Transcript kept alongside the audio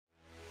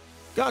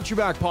Got Your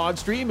Back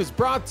Podstream is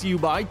brought to you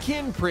by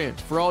Kinprint.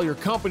 For all your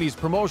company's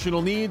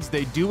promotional needs,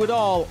 they do it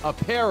all.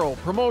 Apparel,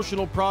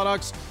 promotional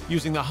products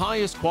using the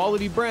highest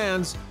quality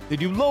brands. They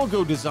do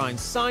logo design,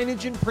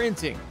 signage, and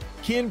printing.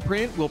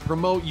 Kinprint will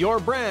promote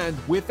your brand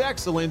with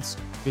excellence.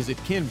 Visit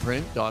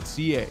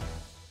kinprint.ca.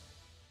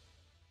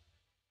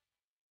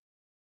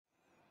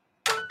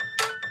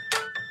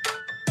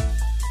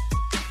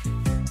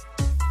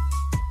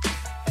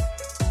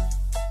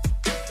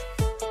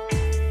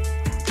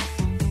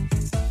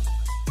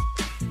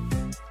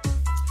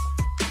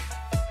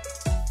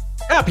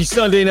 Happy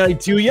Sunday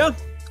night to you.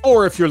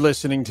 Or if you're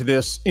listening to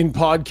this in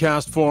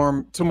podcast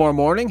form tomorrow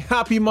morning,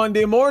 happy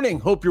Monday morning.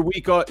 Hope your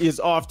week is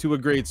off to a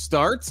great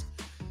start.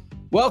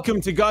 Welcome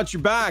to Got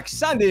Your Back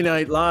Sunday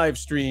night live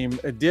stream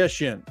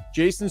edition.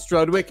 Jason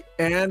Strudwick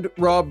and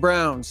Rob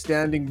Brown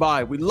standing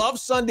by. We love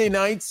Sunday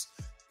nights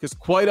because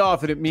quite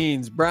often it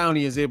means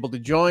Brownie is able to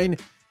join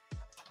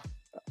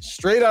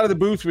straight out of the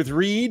booth with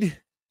Reed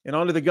and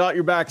onto the Got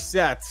Your Back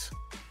set.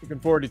 Looking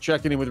forward to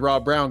checking in with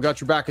Rob Brown. Got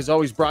Your Back is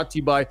always brought to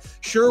you by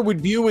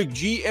Sherwood Buick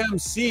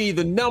GMC,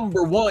 the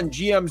number one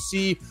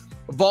GMC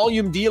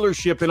volume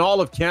dealership in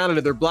all of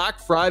Canada. Their Black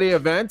Friday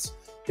event,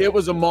 it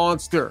was a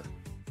monster.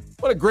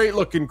 What a great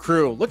looking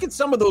crew. Look at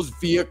some of those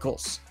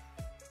vehicles.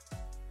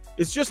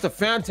 It's just a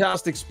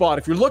fantastic spot.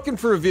 If you're looking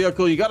for a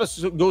vehicle, you got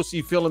to go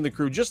see Phil and the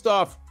crew just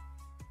off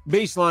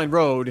Baseline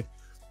Road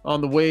on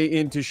the way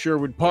into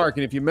Sherwood Park.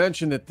 And if you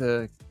mention that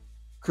the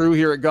crew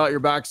here at Got Your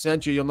Back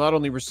sent you, you'll not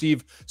only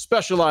receive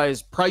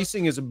specialized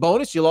pricing as a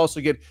bonus, you'll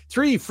also get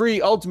 3 free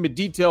ultimate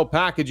detail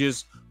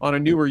packages on a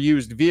new or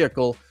used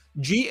vehicle.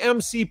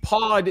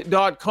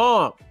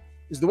 GMCpod.com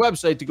is the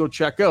website to go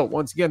check out.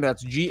 Once again,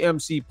 that's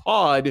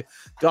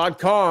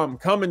GMCpod.com.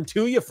 Coming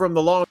to you from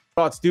the Long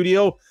Shot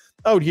Studio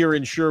out here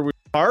in Sherwood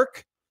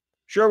Park.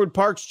 Sherwood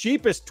Park's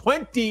cheapest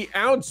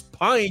 20-ounce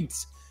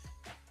pints.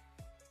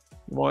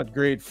 You want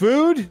great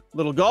food,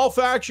 little golf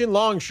action,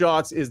 Long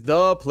Shots is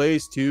the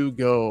place to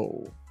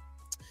go.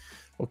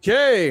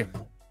 Okay,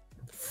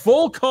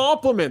 full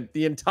complement.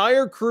 The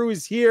entire crew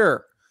is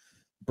here.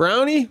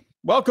 Brownie,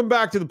 welcome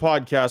back to the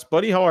podcast,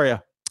 buddy. How are you?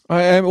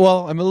 I'm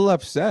a little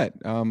upset.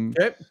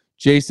 Okay.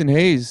 Jason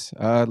Hayes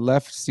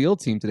left SEAL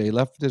team today. He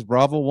left his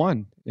Bravo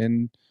 1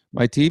 in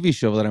my TV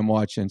show that I'm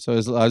watching. So I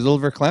was a little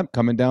verklempt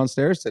coming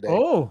downstairs today.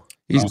 Oh,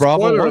 he's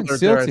Bravo 1 SEAL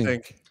there, team. I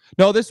think.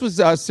 No, this was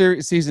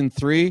season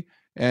 3.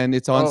 And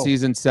it's on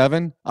season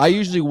 7. I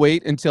usually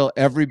wait until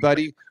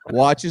everybody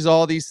watches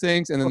all these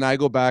things, and then I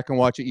go back and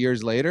watch it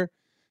years later.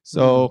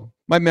 So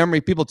my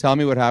memory, people tell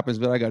me what happens,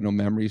 but I got no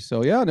memory.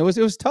 So yeah, and it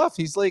was tough.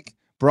 He's like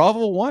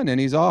Bravo 1, and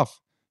he's off.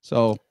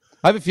 So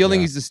I have a feeling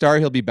he's the star.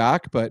 He'll be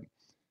back, but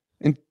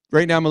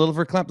right now I'm a little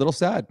verklempt, a little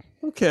sad.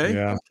 Okay.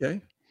 Yeah.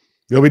 Okay.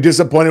 You'll be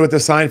disappointed with the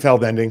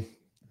Seinfeld ending.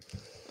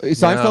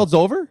 Seinfeld's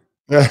over?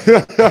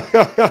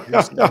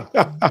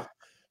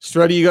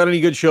 Struddy, you got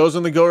any good shows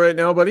on the go right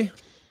now, buddy?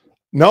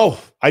 No,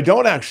 I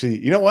don't actually.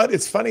 You know what?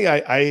 It's funny.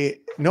 I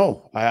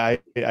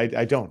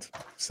don't.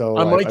 So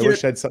I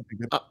wish I had something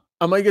good.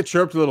 I might get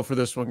chirped a little for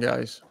this one,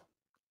 guys.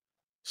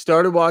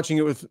 Started watching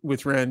it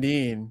with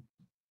Randine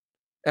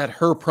at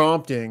her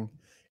prompting,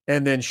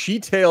 and then she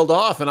tailed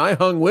off, and I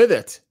hung with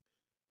it.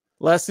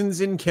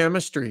 Lessons in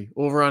Chemistry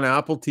over on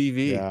Apple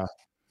TV.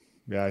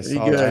 Yeah, I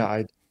saw that.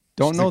 I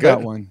don't know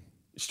that one.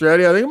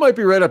 Strady, I think it might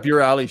be right up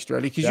your alley,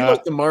 Strady, because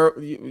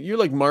you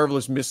like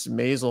Marvelous Miss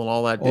Maisel and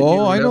all that.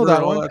 I know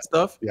that all one. That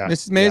stuff. Yeah,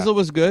 Mrs. Maisel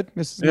was good.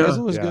 Mrs.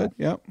 Maisel was good.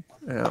 Yeah.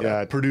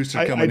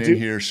 Producer coming in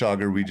here,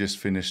 Shagar. We just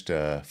finished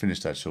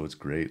that show. It's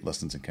great.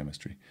 Lessons in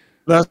Chemistry.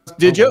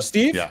 Did you,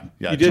 Steve? Yeah.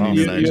 You did. Tom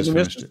You just missed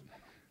finished it.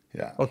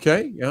 Yeah.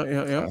 Okay.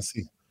 Yeah.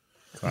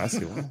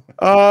 Classy one.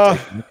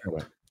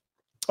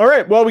 All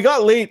right. Well, we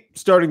got late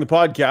starting the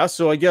podcast,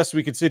 so I guess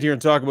we could sit here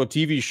and talk about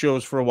TV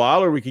shows for a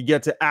while, or we could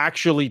get to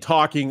actually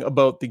talking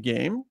about the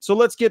game. So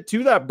let's get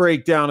to that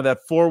breakdown of that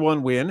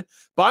 4-1 win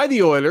by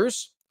the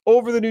Oilers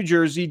over the New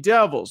Jersey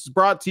Devils.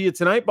 Brought to you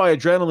tonight by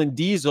Adrenaline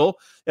Diesel,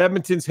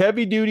 Edmonton's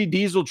heavy-duty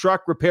diesel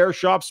truck repair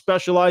shop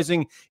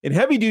specializing in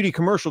heavy-duty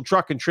commercial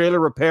truck and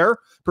trailer repair,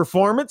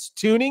 performance,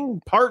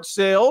 tuning, part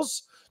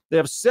sales. They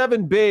have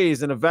 7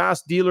 bays and a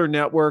vast dealer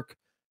network.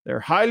 Their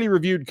highly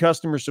reviewed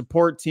customer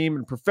support team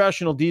and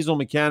professional diesel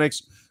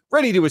mechanics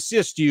ready to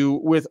assist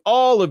you with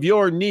all of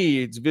your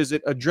needs.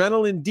 Visit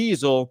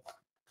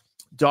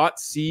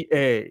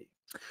adrenalinediesel.ca.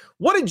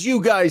 What did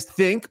you guys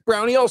think?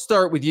 Brownie, I'll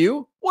start with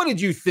you. What did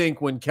you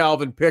think when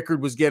Calvin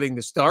Pickard was getting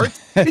the start?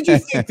 Did you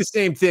think the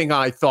same thing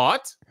I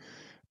thought?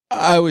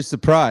 I was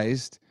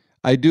surprised.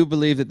 I do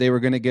believe that they were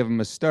going to give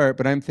him a start,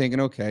 but I'm thinking,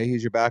 okay,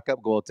 he's your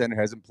backup goaltender,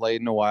 hasn't played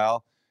in a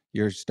while.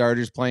 Your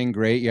starter's playing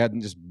great. You're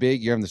having this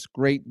great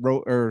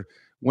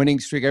winning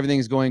streak.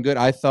 Everything's going good.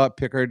 I thought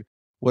Pickard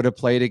would have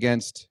played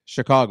against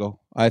Chicago.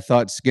 I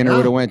thought Skinner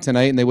would have went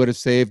tonight and they would have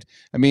saved.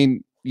 I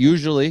mean,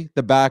 usually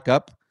the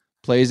backup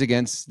plays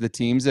against the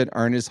teams that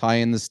aren't as high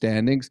in the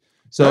standings.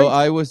 So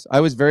I was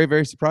very,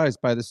 very surprised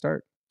by the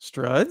start.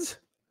 Struds?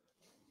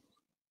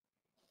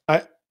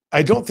 I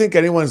don't think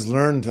anyone's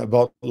learned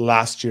about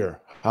last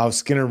year how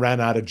Skinner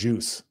ran out of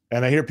juice.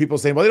 And I hear people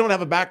saying, well, they don't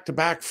have a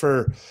back-to-back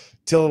for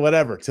till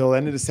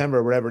end of December,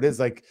 or whatever it is.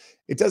 Like,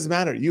 it doesn't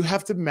matter. You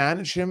have to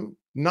manage him,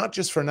 not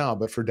just for now,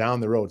 but for down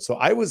the road. So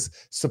I was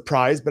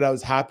surprised, but I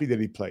was happy that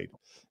he played.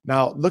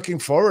 Now, looking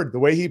forward, the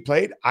way he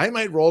played, I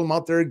might roll him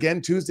out there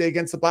again Tuesday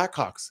against the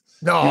Blackhawks.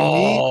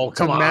 No,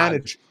 come on.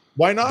 Manage.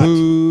 Why not?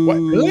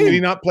 Boo. Did he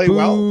not play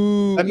well?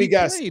 Let me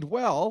guess. He played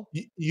well.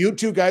 You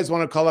two guys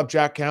want to call up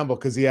Jack Campbell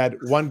because he had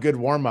one good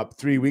warm-up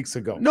 3 weeks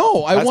ago.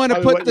 No, I want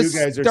to put the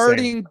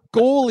starting saying.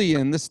 goalie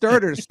in, the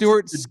starter,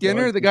 Stuart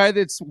Skinner, the guy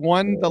that's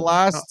won the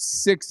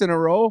last 6 in a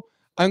row.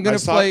 I'm going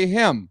to play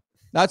him.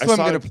 That's what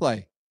I'm going to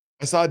play.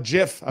 I saw a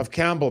GIF of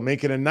Campbell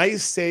making a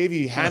nice save.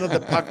 He handed the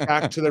puck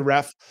back to the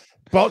ref.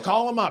 But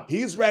call him up.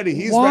 He's ready.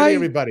 He's ready,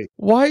 everybody.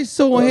 Why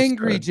so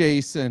angry,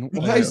 Jason?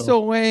 Why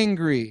so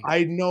angry?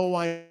 I know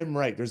I'm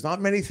right. There's not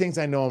many things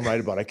I know I'm right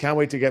about. I can't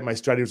wait to get my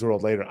Strutty's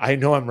World later. I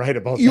know I'm right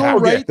about that. You're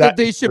right that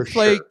they should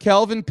play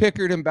Calvin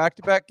Pickard in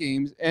back-to-back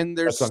games, and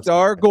their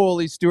star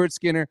goalie, Stuart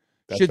Skinner,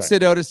 should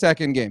sit out a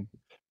second game.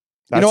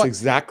 That's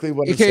exactly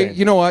what I'm saying. Okay,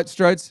 you know what,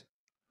 Struds?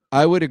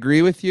 I would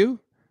agree with you,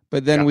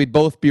 but then we'd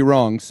both be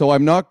wrong, so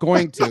I'm not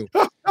going to.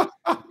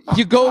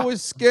 You go with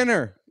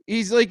Skinner.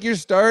 He's like your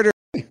starter.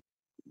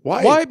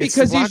 Why?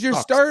 Because he's your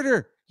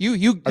starter.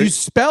 You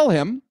spell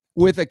him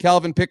with a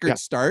Calvin Pickard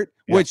start,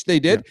 which they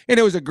did, and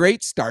it was a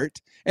great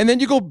start. And then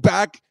you go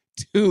back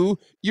to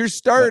your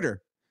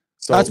starter.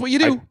 So that's what you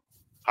do.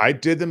 I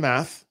did the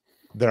math.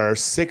 There are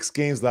 6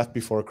 games left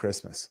before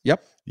Christmas.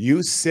 Yep.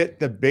 You sit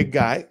the big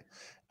guy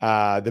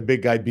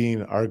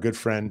being our good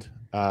friend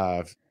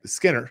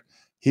Skinner.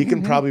 He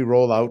can probably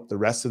roll out the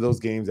rest of those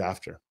games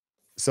after.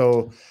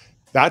 So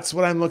that's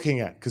what I'm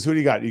looking at. Because who do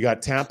you got? You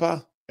got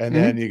Tampa. And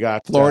then you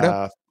got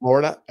Florida,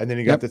 and then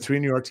you got the 3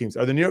 New York teams.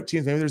 Are the New York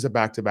teams, maybe there's a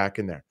back-to-back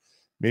in there.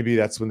 Maybe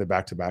that's when the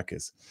back-to-back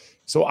is.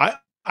 So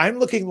I'm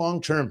looking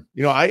long-term.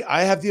 You know,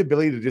 I have the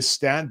ability to just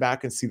stand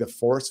back and see the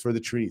forest for the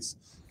trees.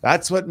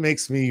 That's what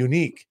makes me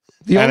unique.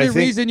 The only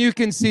reason you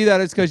can see that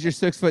is because you're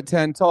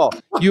 6'10" tall.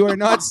 You are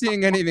not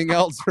seeing anything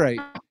else right.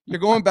 You're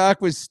going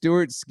back with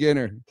Stuart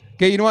Skinner.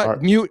 Okay, you know what?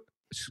 Right. Mute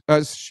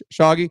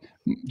Shoggy.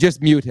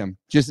 Just mute him.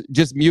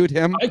 Just mute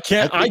him.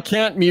 I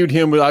can't mute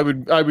him, but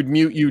I would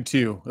mute you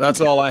too. That's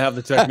all I have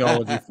the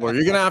technology for.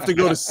 You're gonna have to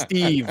go to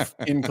Steve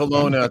in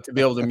Kelowna to be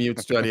able to mute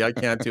Strutty. I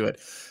can't do it.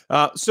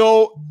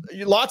 So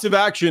lots of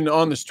action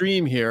on the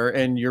stream here,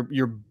 and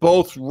you're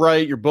both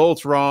right. You're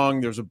both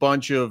wrong. There's a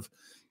bunch of,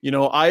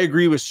 I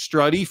agree with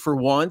Strutty for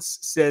once,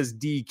 says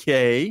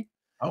DK.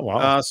 Oh,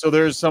 wow. So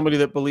there's somebody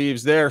that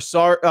believes there.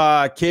 Sorry,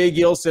 K.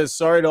 Gill says,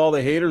 sorry to all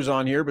the haters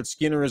on here, but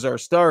Skinner is our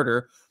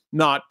starter,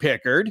 not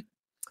Pickard.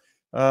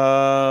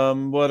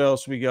 What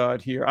else we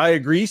got here? I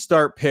agree.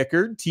 Start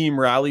Pickard. Team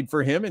rallied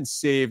for him and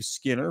saved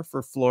Skinner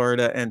for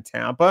Florida and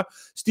Tampa.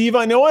 Steve,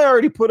 I know I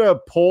already put a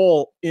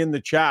poll in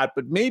the chat,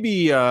 but maybe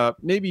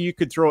you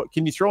could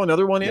can you throw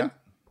another one in?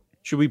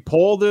 Should we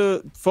poll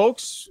the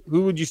folks?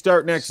 Who would you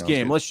start next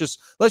game? Good.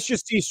 Let's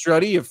just see,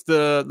 Strutty, if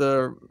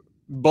the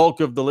bulk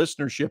of the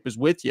listenership is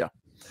with you.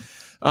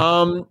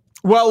 Well,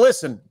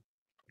 listen,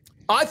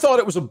 I thought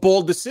it was a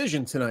bold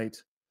decision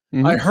tonight.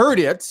 Mm-hmm. I heard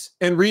it,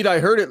 and Reed, I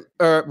heard it.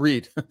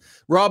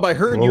 Rob, I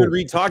heard you and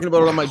Reed talking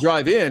about it on my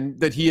drive in,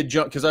 that he had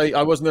jumped, because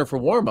I wasn't there for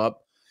warm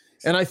up,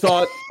 and I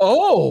thought,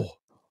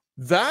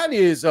 that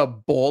is a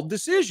bold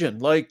decision.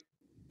 Like,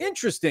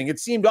 interesting. It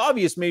seemed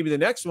obvious. Maybe the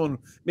next one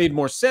made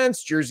more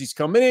sense. Jersey's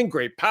coming in,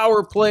 great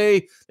power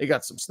play. They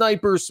got some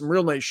snipers, some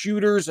real nice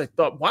shooters. I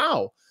thought,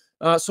 wow.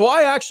 So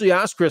I actually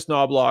asked Chris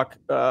Knobloch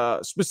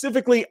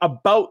specifically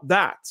about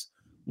that.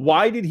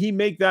 Why did he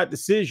make that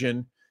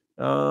decision?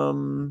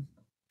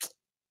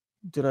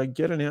 Did I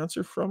get an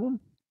answer from him?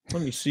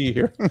 Let me see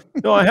here.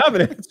 No, I have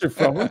an answer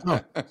from him. Oh,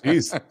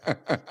 geez.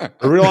 A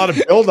real lot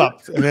of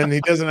buildup, and then he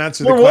doesn't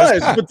answer the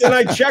question. But then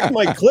I checked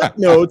my clip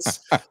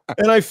notes,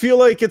 and I feel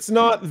like it's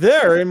not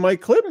there in my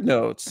clip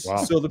notes. Wow.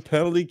 So the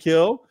penalty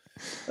kill.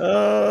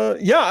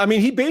 I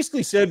mean, he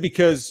basically said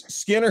because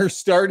Skinner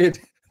started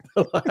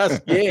the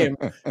last game,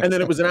 and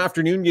then it was an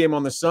afternoon game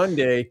on the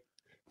Sunday.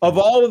 Of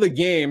all of the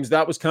games,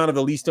 that was kind of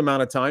the least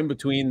amount of time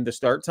between the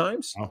start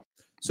times. Oh.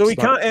 So he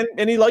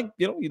and he liked,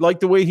 he liked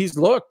the way he's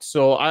looked.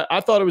 So I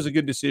thought it was a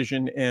good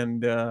decision,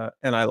 and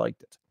I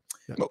liked it.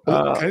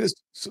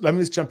 Let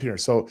me just jump here.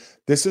 So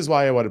this is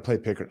why I want to play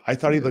Pickard. I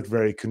thought he looked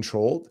very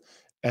controlled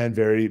and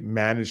very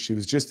managed.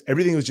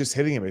 Everything was just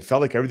hitting him. It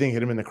felt like everything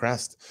hit him in the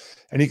crest.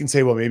 And you can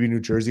say, well, maybe New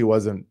Jersey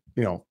wasn't,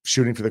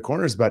 shooting for the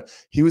corners, but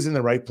he was in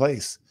the right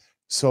place.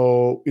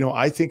 So,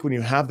 I think when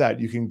you have that,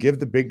 you can give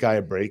the big guy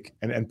a break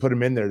and put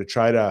him in there to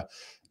try to.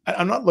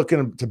 I'm not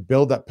looking to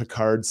build up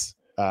Pickard's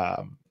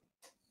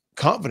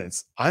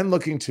confidence. I'm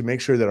looking to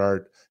make sure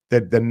that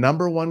the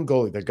number one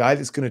goalie, the guy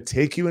that's going to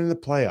take you into the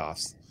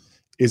playoffs,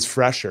 is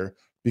fresher,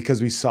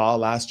 because we saw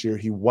last year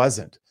he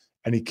wasn't,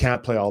 and he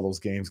can't play all those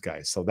games,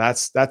 guys. So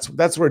that's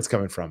where it's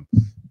coming from.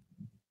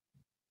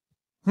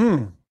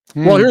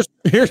 Well,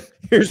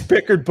 here's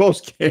Pickard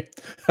post game.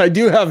 I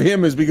do have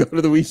him as we go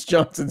to the Weiss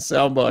Johnson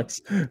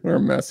soundbox. We're a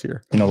mess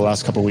here. The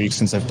last couple of weeks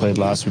since I've played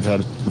last, we've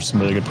had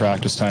some really good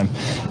practice time,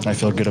 and I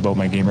feel good about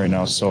my game right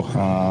now. So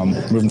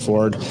moving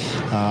forward,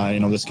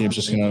 this game's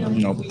just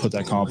gonna put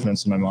that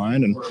confidence in my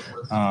mind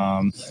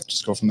and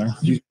just go from there.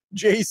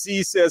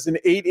 JC says an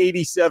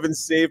 887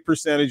 save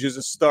percentage is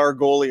a star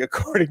goalie,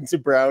 according to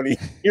Brownie.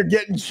 You're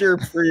getting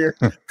chirped for your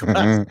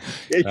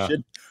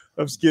classification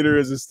of Skinner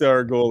as a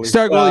star goalie.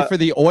 Star goalie for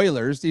the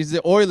Oilers. He's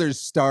the Oilers'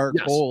 star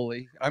Yes.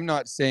 goalie. I'm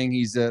not saying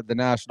he's the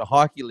National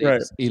Hockey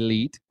League's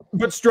elite.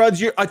 But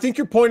Struds, I think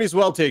your point is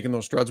well taken, though,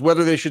 Struds.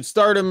 Whether they should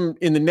start him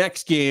in the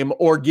next game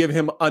or give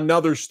him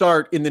another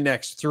start in the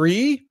next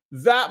 3,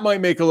 that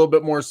might make a little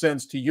bit more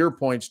sense to your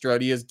point,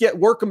 Struddy, is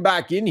work him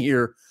back in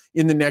here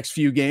in the next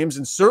few games,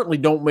 and certainly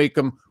don't make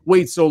him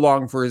wait so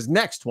long for his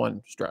next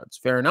one, Struds.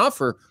 Fair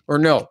enough, or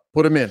no?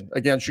 Put him in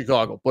against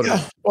Chicago. Put him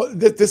in. Well,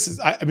 this is.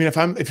 I mean,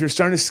 if you're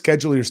starting to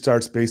schedule your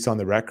starts based on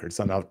the records,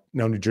 so now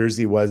New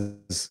Jersey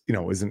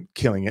isn't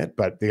killing it,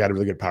 but they got a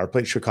really good power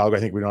play. Chicago, I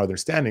think we know their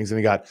standings, and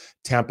they got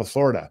Tampa,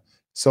 Florida.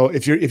 So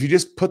if you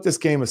just put this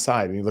game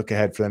aside and you look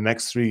ahead for the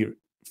next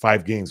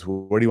 3-5 games,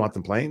 where do you want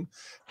them playing?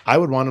 I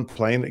would want them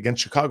playing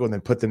against Chicago, and then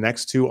put the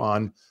next 2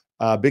 on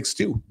Big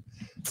Stu.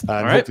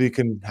 And hopefully you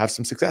can have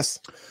some success.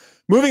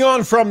 Moving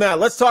on from that,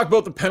 let's talk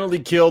about the penalty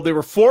kill. They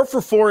were 4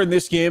 for 4 in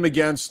this game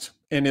against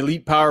an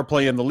elite power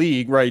play in the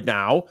league right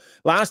now.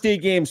 Last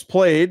 8 games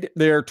played,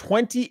 they're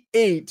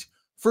 28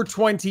 for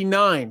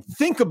 29.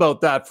 Think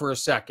about that for a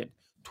second.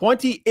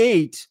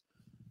 28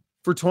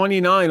 for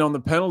 29 on the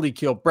penalty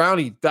kill.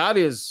 Brownie, that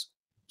is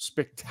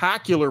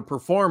spectacular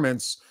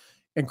performance.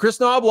 And Chris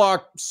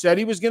Knobloch said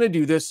he was going to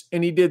do this,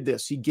 and he did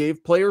this. He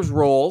gave players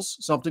roles,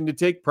 something to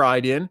take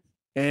pride in,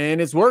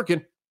 and it's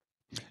working.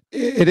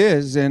 It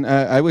is, and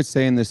I would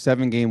say in the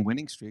 7-game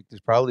winning streak,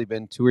 there's probably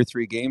been 2 or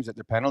 3 games that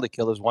their penalty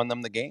kill has won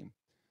them the game.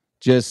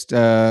 Just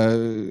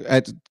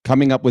at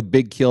coming up with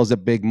big kills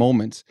at big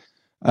moments.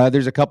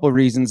 There's a couple of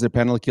reasons their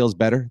penalty kill is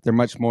better. They're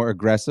much more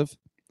aggressive.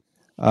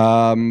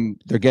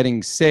 They're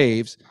getting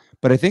saves,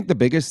 but I think the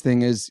biggest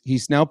thing is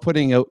he's now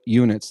putting out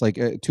units, like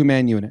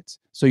 2-man units.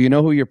 So you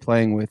know who you're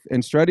playing with.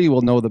 And Struddy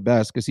will know the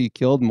best because he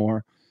killed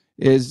more,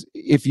 is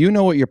if you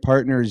know what your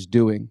partner is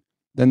doing,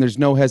 then there's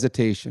no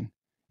hesitation.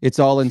 It's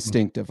all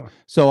instinctive.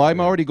 So I'm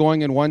already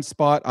going in one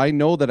spot. I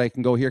know that I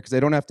can go here because I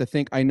don't have to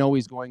think. I know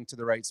he's going to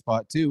the right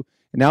spot too.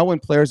 And now when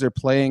players are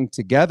playing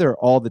together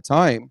all the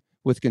time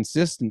with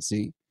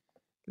consistency,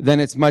 then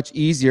it's much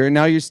easier. And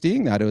now you're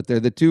seeing that out there.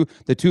 The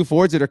two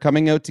forwards that are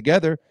coming out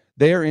together,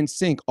 they are in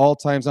sync all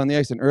times on the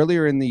ice. And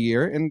earlier in the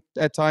year, and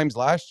at times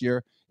last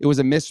year, it was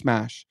a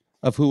mishmash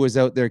of who was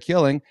out there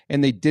killing,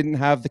 and they didn't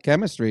have the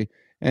chemistry.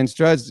 And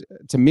Struds,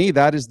 to me,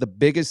 that is the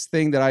biggest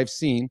thing that I've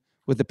seen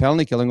with the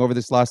penalty killing over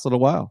this last little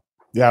while.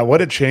 Yeah,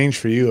 what a change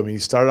for you. I mean, you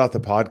started out the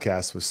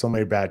podcast with so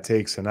many bad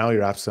takes, and now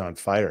you're absolutely on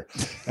fire.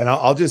 And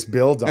I'll just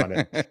build on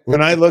it.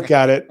 When I look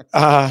at it,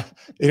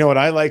 what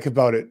I like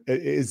about it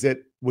is that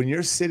when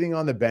you're sitting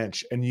on the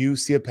bench and you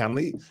see a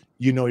penalty,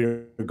 you know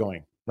you're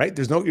going, right?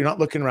 You're not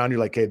looking around. You're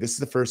like, hey, this is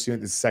the first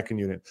unit, this is the second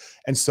unit.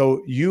 And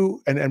so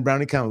you, and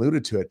Brownie kind of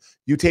alluded to it,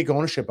 you take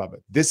ownership of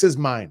it. This is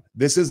mine.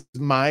 This is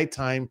my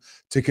time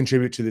to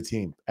contribute to the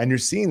team. And you're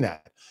seeing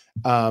that.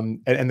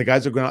 And the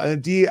guys are going on. And the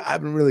D, I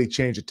haven't really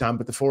changed a ton,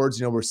 but the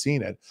forwards, we're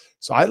seeing it.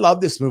 So I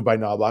love this move by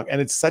Knobloch, and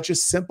it's such a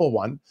simple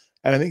one.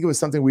 And I think it was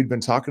something we'd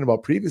been talking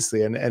about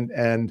previously. And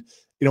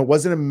it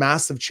wasn't a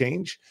massive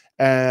change.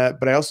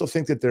 But I also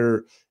think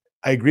that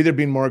I agree they're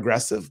being more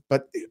aggressive,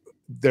 but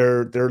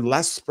they're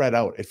less spread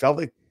out. It felt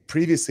like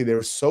previously they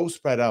were so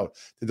spread out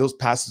that those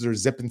passes are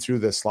zipping through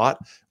the slot.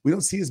 We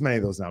don't see as many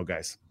of those now,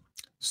 guys.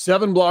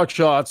 7 block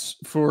shots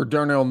for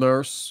Darnell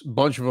Nurse. A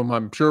bunch of them,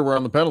 I'm sure, were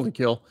on the penalty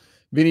kill.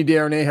 Vinny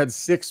Desharnais had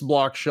 6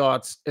 block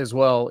shots as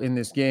well in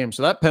this game.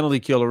 So that penalty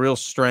kill, a real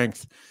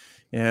strength.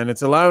 And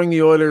it's allowing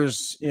the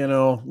Oilers,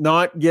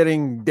 not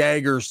getting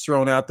daggers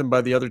thrown at them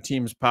by the other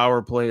team's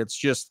power play.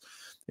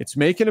 It's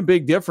making a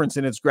big difference,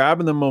 and it's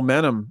grabbing the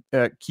momentum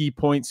at key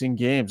points in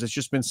games. It's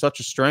just been such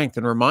a strength.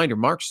 And a reminder,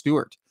 Mark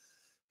Stewart.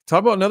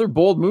 Talk about another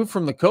bold move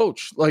from the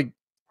coach. Like,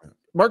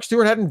 Mark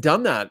Stewart hadn't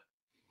done that.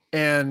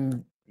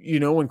 And,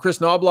 when Chris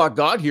Knobloch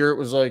got here, it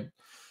was like,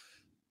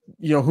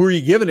 who are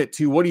you giving it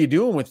to? What are you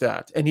doing with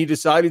that? And he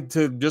decided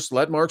to just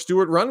let Mark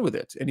Stewart run with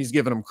it. And he's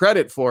given him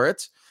credit for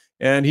it.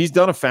 And he's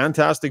done a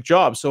fantastic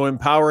job. So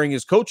empowering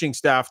his coaching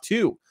staff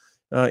too,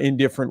 in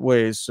different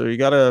ways. So you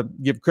got to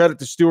give credit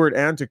to Stewart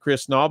and to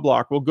Chris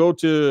Knobloch. We'll go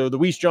to the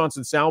Weiss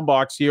Johnson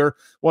soundbox here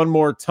one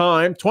more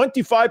time.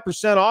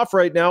 25% off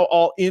right now,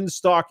 all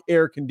in-stock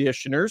air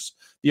conditioners.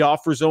 The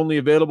offer is only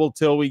available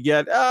till we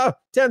get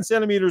 10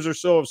 centimeters or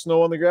so of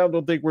snow on the ground.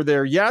 Don't think we're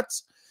there yet.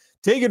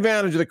 Take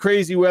advantage of the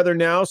crazy weather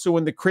now, so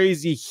when the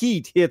crazy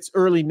heat hits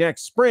early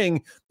next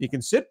spring, you can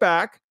sit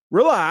back,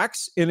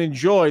 relax, and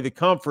enjoy the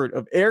comfort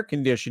of air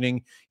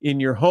conditioning in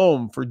your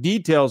home. For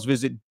details,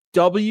 visit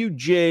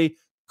wjcools.com.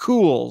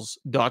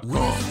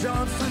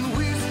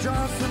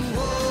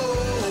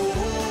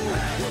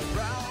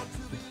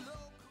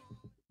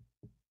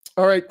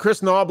 All right,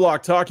 Chris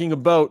Knobloch talking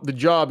about the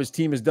job his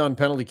team has done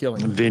penalty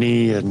killing.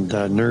 Vinny and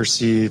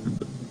Nursey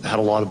had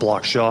a lot of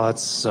block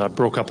shots,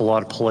 broke up a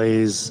lot of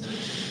plays.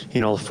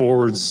 The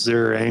forwards,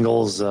 their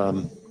angles,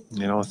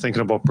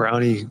 thinking about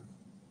Brownie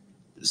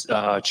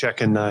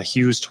checking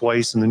Hughes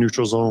twice in the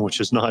neutral zone,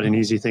 which is not an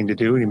easy thing to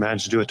do. And he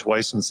managed to do it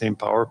twice in the same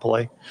power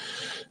play.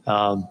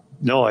 I'm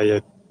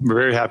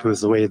very happy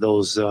with the way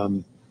those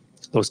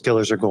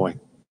killers are going.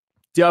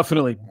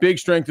 Definitely. Big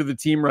strength of the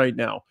team right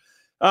now.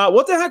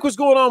 What the heck was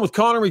going on with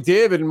Connor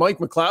McDavid and Mike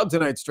McLeod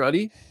tonight,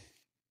 Struddy?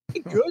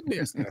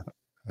 Goodness. You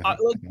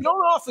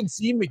don't often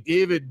see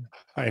McDavid.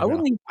 I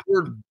wouldn't use the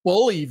word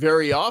bully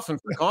very often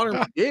for Connor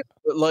McDavid,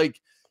 but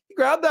he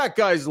grabbed that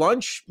guy's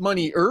lunch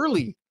money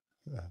early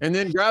and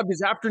then grabbed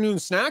his afternoon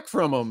snack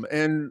from him.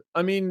 And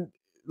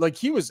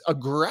he was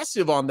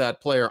aggressive on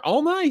that player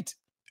all night.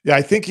 Yeah,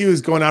 I think he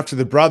was going after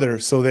the brother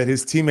so that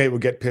his teammate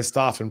would get pissed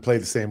off and play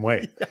the same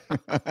way.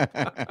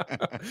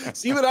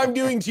 See what I'm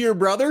doing to your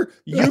brother?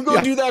 You go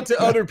do that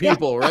to other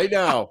people right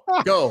now.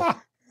 Go.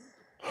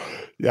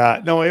 Yeah,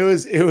 no, it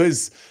was,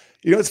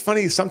 it's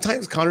funny.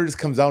 Sometimes Connor just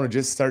comes out and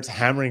just starts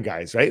hammering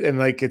guys, right?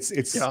 And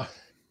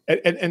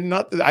and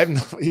not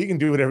that he can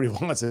do whatever he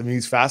wants.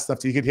 He's fast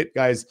enough he could hit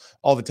guys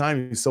all the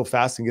time. He's so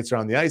fast and gets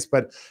around the ice,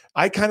 but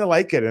I kind of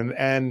like it.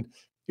 And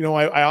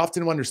I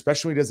often wonder,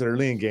 especially when he does it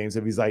early in games,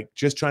 if he's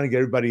just trying to get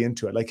everybody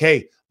into it.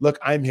 Hey, look,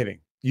 I'm hitting.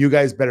 You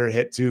guys better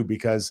hit too,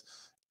 because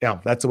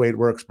that's the way it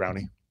works,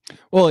 Brownie.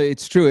 Well,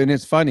 it's true. And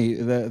it's funny.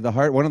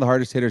 One of the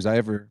hardest hitters I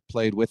ever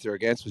played with or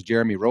against was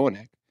Jeremy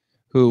Roenick,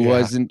 who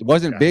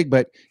wasn't big,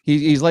 but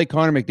he's like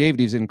Connor McDavid.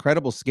 He's an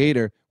incredible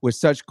skater with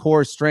such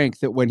core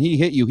strength that when he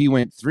hit you, he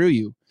went through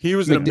you. He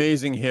was an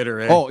amazing hitter.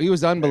 Eh? Oh, he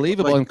was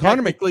unbelievable. And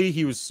Connor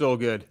he was so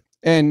good.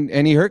 And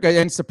he hurt guys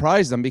and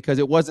surprised them because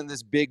it wasn't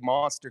this big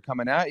monster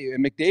coming at you.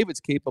 And McDavid's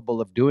capable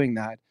of doing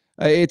that.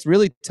 It's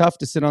really tough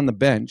to sit on the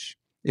bench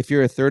if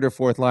you're a third or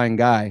fourth line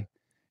guy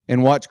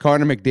and watch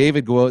Connor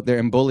McDavid go out there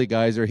and bully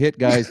guys or hit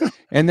guys.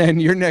 And then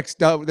you're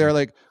next up. They're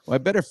like, well, I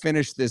better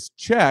finish this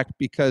check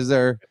because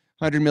their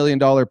 $100 million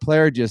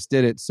player just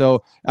did it.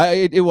 So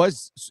it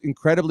was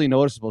incredibly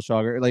noticeable,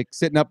 Shogger.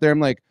 Sitting up there,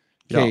 I'm like,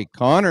 okay,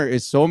 Connor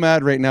is so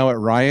mad right now at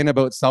Ryan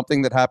about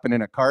something that happened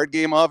in a card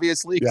game,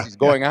 obviously, because he's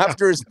going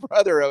after his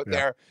brother out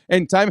there.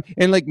 And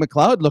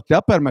McLeod looked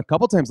up at him a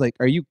couple times,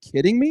 are you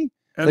kidding me?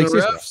 And the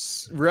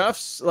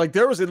refs,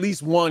 there was at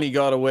least one he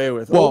got away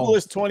with.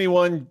 Obelist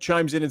 21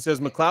 chimes in and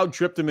says McLeod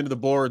tripped him into the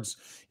boards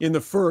in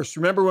the first.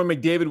 Remember when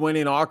McDavid went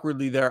in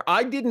awkwardly there?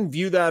 I didn't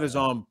view that as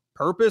on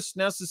purpose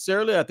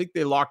necessarily. I think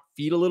they locked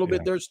feet a little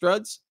bit there,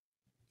 Struds.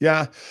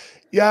 Yeah.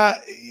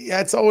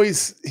 It's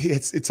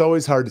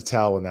always hard to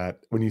tell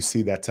when you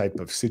see that type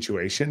of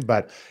situation.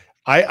 But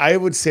I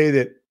would say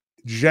that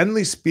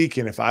generally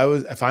speaking, if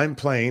I'm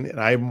playing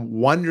and I'm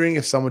wondering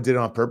if someone did it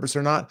on purpose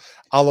or not,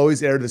 I'll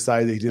always err to the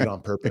side that he did it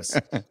on purpose.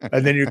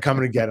 And then you're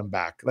coming to get him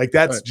back.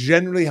 That's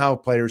generally how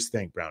players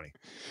think, Brownie.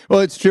 Well,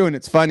 it's true. And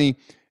it's funny.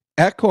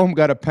 Ekholm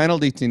got a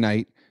penalty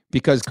tonight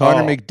because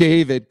Connor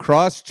McDavid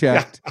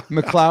cross-checked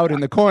McLeod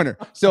in the corner.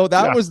 So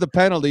that was the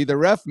penalty. The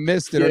ref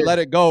missed it or let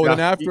it go. And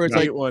afterwards,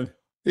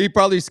 he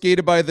probably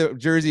skated by the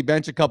Jersey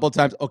bench a couple of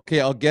times. Okay,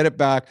 I'll get it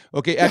back.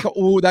 Okay,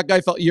 that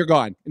guy felt you're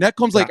gone. And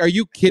Ekholm's are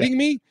you kidding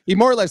me? He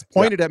more or less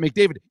pointed at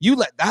McDavid. You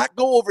let that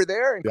go over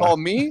there and call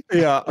me?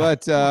 Yeah.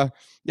 But the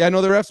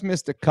refs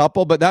missed a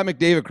couple. But that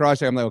McDavid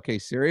cross-check, I'm like, okay,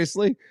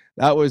 seriously?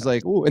 That was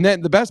ooh. And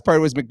then the best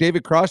part was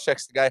McDavid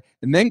cross-checks the guy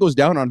and then goes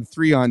down on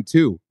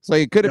 3-on-2. So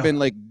it could have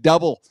been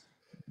double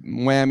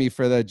whammy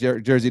for the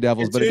Jersey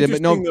Devils. But it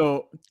didn't. But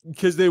though,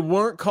 because they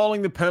weren't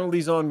calling the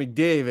penalties on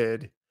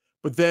McDavid.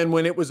 But then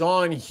when it was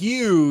on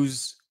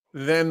Hughes,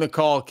 then the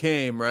call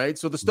came, right?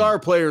 So the star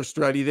players,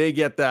 Struddy, they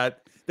get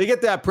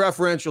that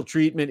preferential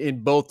treatment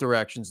in both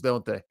directions,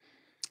 don't they?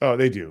 Oh,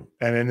 they do.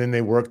 And then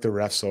they work the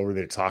refs over.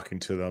 They're talking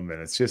to them, and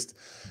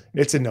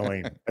it's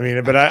annoying.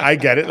 But I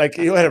get it.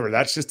 Whatever.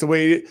 That's just the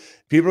way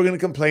people are going to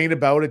complain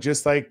about it.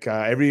 Just like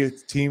every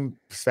team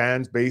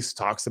fan base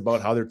talks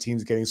about how their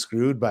team's getting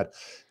screwed. But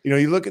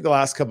you look at the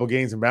last couple of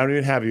games, and Brown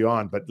didn't have you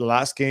on, but the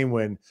last game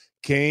when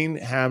Kane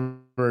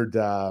hammered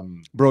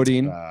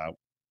Brodin.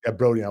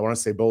 Brodin. I want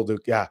to say Bolduc.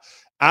 Yeah.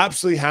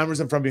 Absolutely hammers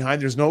him from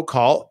behind. There's no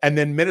call. And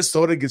then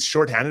Minnesota gets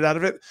shorthanded out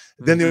of it.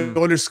 Then they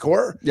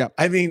underscore. Yeah.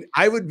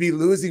 I would be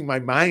losing my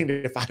mind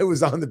if I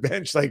was on the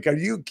bench. Are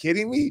you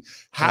kidding me?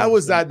 How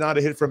was that not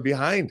a hit from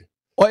behind?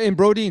 Well, and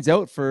Brodin's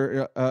out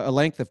for a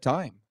length of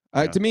time.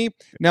 To me,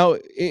 now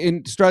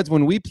in Struds,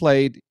 when we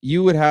played,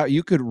 you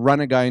could run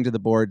a guy into the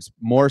boards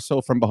more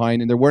so from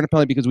behind, and there weren't a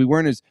penalty because we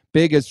weren't as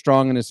big, as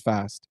strong, and as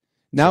fast.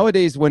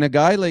 Nowadays, when a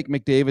guy like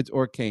McDavid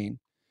or Kane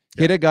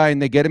hit a guy and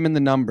they get him in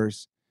the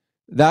numbers,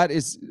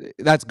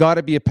 that's got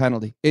to be a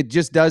penalty. It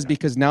just does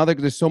because now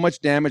there's so much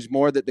damage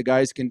more that the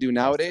guys can do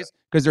nowadays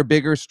because they're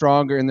bigger,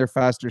 stronger, and they're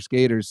faster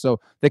skaters. So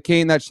the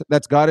Kane,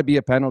 that's got to be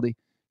a penalty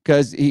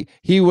because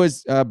he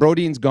was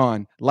Brodin's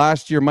gone.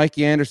 Last year,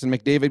 Mikey Anderson,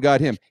 McDavid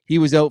got him. He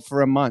was out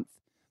for a month.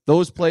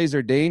 Those plays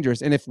are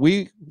dangerous. And if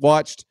we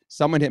watched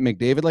someone hit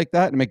McDavid like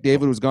that and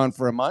McDavid was gone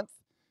for a month,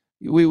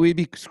 we'd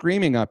be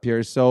screaming up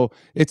here. So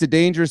it's a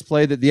dangerous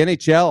play that the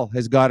NHL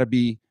has got to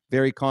be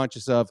very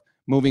conscious of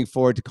moving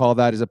forward to call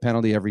that as a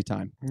penalty every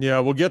time. Yeah,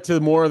 we'll get to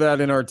more of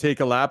that in our Take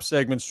a Lap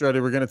segment,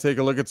 Struddy. We're going to take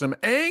a look at some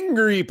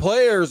angry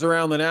players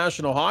around the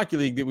National Hockey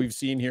League that we've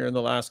seen here in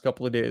the last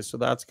couple of days. So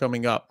that's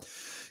coming up.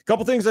 A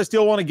couple things I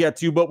still want to get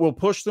to, but we'll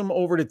push them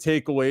over to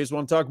takeaways. I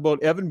want to talk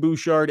about Evan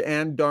Bouchard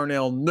and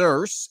Darnell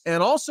Nurse,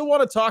 and also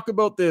want to talk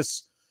about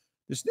this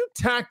new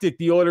tactic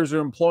the Oilers are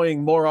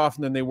employing more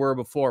often than they were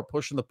before,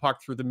 pushing the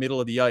puck through the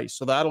middle of the ice.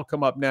 So that'll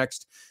come up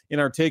next in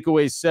our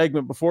takeaways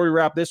segment. Before we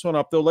wrap this one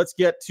up, though, let's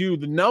get to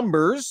the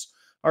numbers.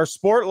 Our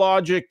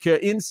Sportlogiq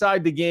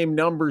Inside the Game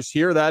numbers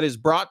here. That is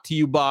brought to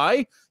you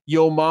by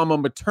Yo Mama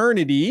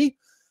Maternity.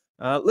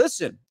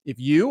 Listen, if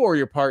you or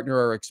your partner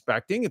are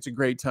expecting, it's a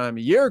great time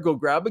of year. Go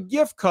grab a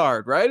gift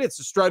card, right? It's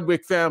a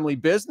Strudwick family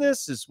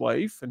business. His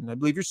wife and I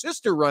believe your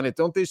sister run it,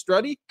 don't they,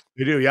 Struddy?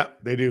 They do, yeah,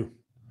 they do.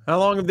 How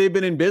long have they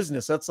been in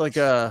business? That's like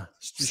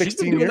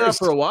 16 years. That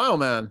for a while,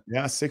 man.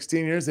 Yeah,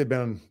 16 years. They've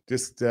been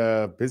just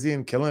busy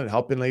and killing it,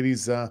 helping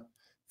ladies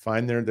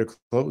find their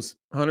clothes.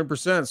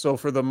 100%. So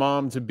for the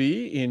mom to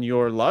be in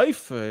your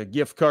life, a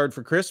gift card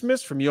for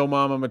Christmas from Yo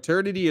Mama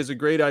Maternity is a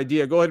great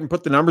idea. Go ahead and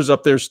put the numbers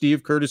up there,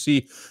 Steve,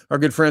 courtesy our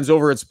good friends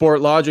over at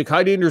Sportlogiq.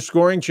 High danger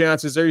scoring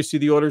chances. There you see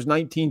the Oilers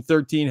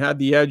 19-13 had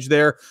the edge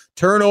there.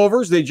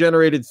 Turnovers, they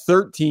generated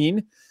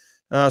 13.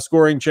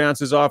 Scoring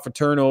chances off of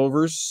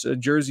turnovers.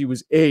 Jersey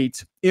was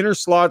 8. Inner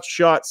slot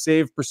shot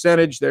save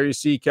percentage. There you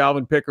see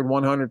Calvin Pickard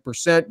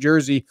 100%.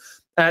 Jersey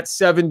at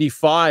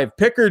 75.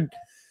 Pickard,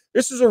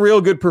 this is a real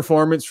good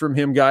performance from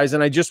him, guys.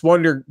 And I just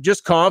wonder,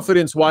 just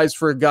confidence-wise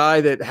for a guy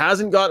that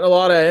hasn't gotten a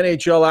lot of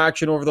NHL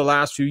action over the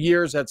last few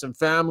years, had some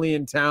family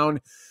in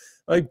town.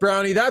 Like,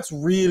 Brownie, that's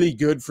really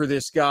good for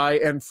this guy.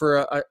 And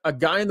for a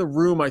guy in the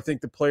room, I think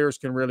the players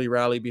can really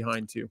rally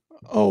behind too.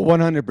 Oh,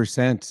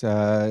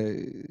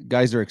 100%.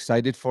 Guys are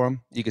excited for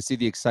him. You can see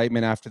the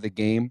excitement after the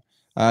game.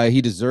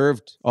 He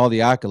deserved all the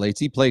accolades.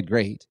 He played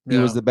great. He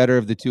was the better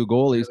of the two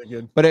goalies.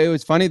 Really, but it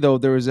was funny, though.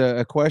 There was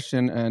a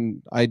question,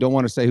 and I don't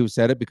want to say who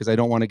said it because I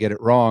don't want to get it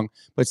wrong.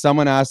 But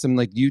someone asked him,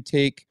 like, do you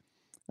take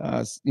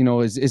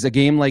is a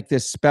game like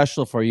this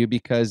special for you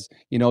because,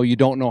 you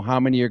don't know how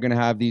many you're going to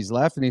have these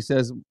left? And he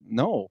says,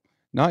 no,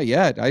 not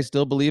yet. I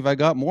still believe I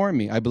got more in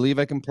me. I believe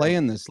I can play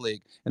in this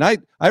league. And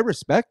I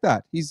respect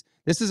that.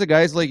 This is a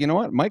guy's like, you know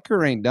what? My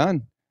career ain't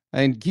done.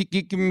 And keep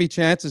giving me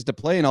chances to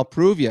play, and I'll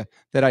prove you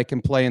that I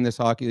can play in this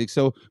hockey league.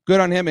 So good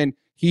on him. And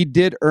he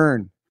did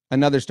earn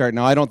another start.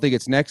 Now, I don't think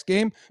it's next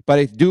game, but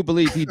I do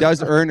believe he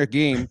does earn a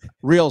game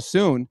real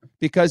soon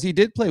because he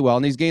did play well,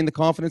 and he's gained the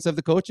confidence of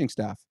the coaching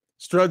staff.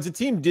 Struds, the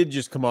team did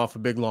just come off a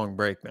big, long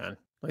break, man.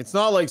 It's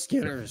not like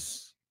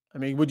Skinner's. I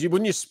mean,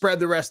 wouldn't you spread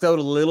the rest out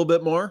a little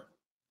bit more?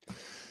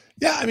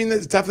 Yeah, I mean,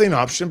 it's definitely an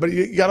option, but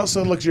you got to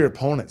also look at your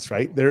opponents,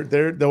 right?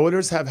 The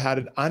Oilers have had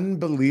an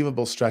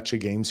unbelievable stretch of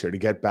games here to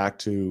get back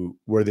to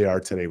where they are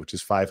today, which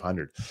is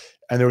 500.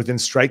 And they're within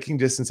striking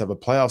distance of a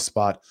playoff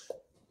spot,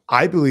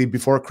 I believe,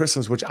 before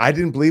Christmas, which I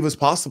didn't believe was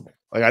possible.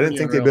 Like, I didn't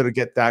think they'd be able to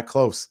get that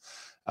close.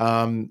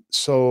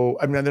 So,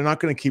 I mean, they're not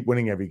going to keep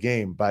winning every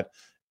game, but,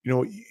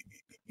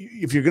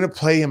 if you're going to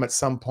play him at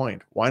some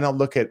point, why not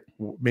look at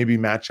maybe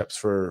matchups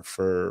for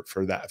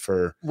that?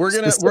 We're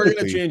gonna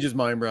change his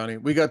mind, Brownie.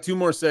 We got 2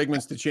 more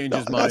segments to change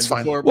his mind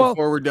before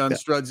we're done.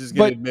 Struds is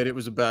going to admit it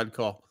was a bad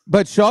call.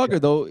 But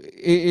Schauger, though,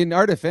 in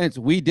our defense,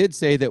 we did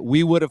say that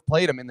we would have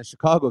played him in the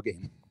Chicago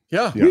game.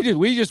 Yeah.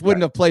 We just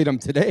wouldn't have played him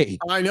today.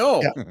 I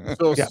know. Yeah.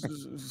 So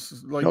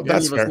like any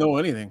of us know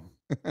anything.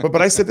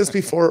 But I said this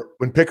before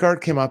when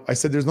Pickard came up. I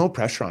said there's no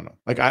pressure on him.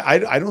 Like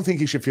I don't think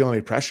he should feel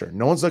any pressure.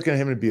 No one's looking at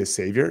him to be a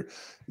savior.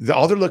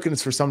 All they're looking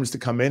is for someone to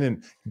come in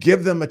and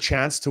give them a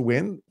chance to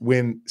win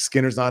when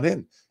Skinner's not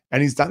in,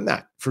 and he's done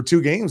that for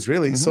 2 games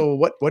really. Mm-hmm. So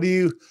what do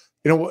you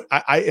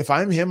if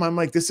I'm him, I'm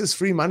like, this is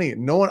free money.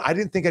 I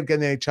didn't think I'd get in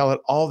the NHL at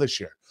all this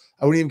year.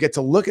 I wouldn't even get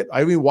to look at.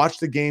 I even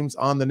watched the games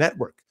on the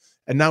network,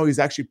 and now he's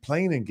actually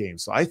playing in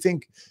games. So I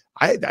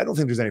don't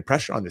think there's any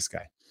pressure on this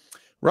guy.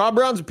 Rob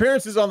Brown's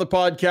appearances on the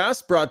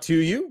podcast brought to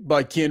you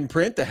by Kin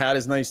Print. The hat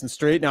is nice and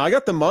straight. Now I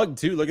got the mug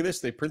too. Look at this.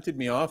 They printed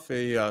me off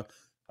I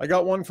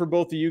got one for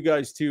both of you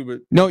guys too. But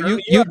no,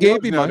 you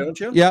gave me mine. Don't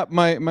you? Yeah,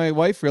 my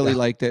wife really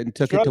liked it and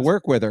took it to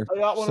work with her. I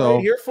got one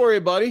right here for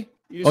you, buddy.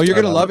 You're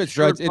gonna love it,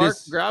 Struds.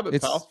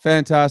 It's pal.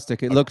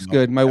 fantastic. It looks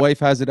good. My wife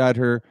has it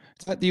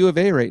it's at the U of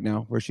A right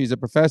now, where she's a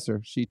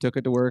professor. She took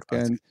it to work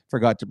and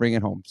forgot to bring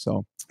it home.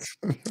 So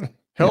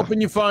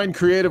helping you find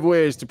creative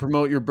ways to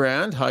promote your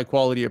brand, high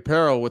quality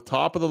apparel with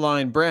top of the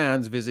line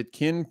brands. Visit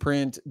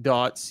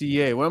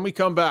kinprint.ca. When we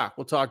come back,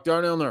 we'll talk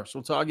Darnell Nurse,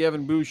 we'll talk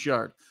Evan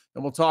Bouchard,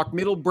 and we'll talk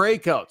middle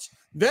breakouts.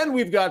 Then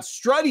we've got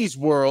Struddy's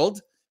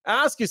World.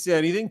 Ask us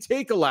anything.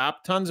 Take a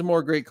lap. Tons of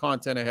more great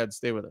content ahead.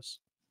 Stay with us.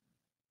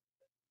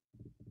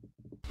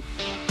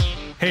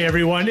 Hey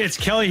everyone, it's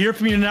Kelly here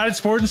from United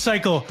Sport and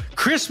Cycle.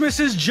 Christmas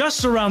is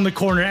just around the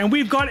corner and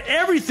we've got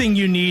everything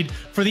you need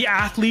for the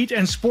athlete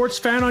and sports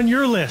fan on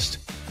your list.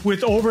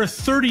 With over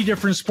 30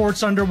 different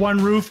sports under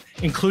one roof,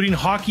 including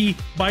hockey,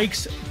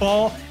 bikes,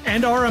 ball,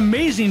 and our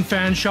amazing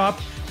fan shop,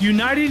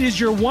 United is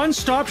your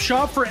one-stop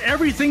shop for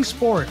everything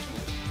sport.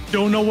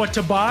 Don't know what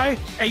to buy?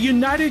 A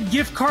United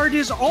gift card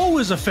is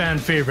always a fan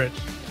favorite.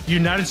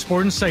 United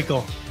Sport and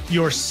Cycle,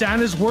 your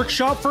Santa's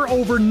workshop for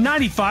over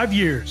 95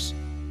 years.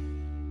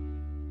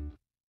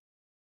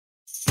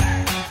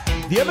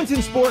 The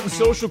Edmonton Sport and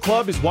Social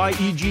Club is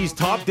YEG's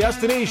top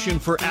destination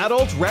for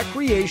adult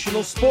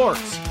recreational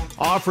sports,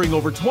 offering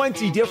over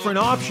 20 different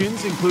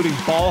options, including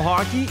ball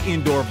hockey,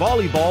 indoor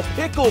volleyball,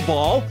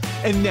 pickleball,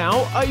 and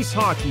now ice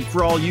hockey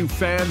for all you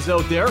fans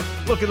out there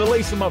looking to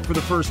lace them up for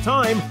the first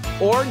time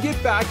or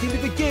get back into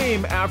the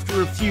game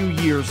after a few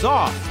years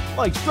off,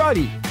 like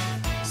Struddy.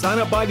 Sign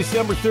up by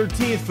December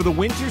 13th for the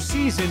winter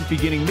season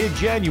beginning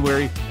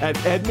mid-January at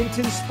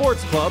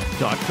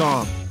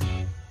edmontonsportsclub.com.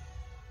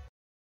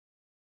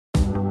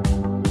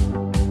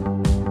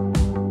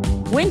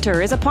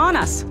 Winter is upon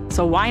us,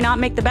 so why not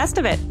make the best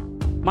of it?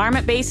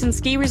 Marmot Basin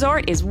Ski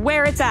Resort is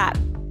where it's at.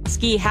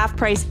 Ski half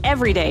price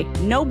every day,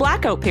 no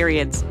blackout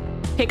periods.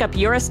 Pick up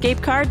your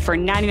escape card for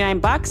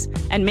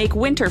 $99 and make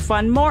winter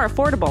fun more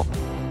affordable.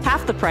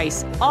 Half the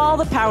price, all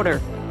the powder.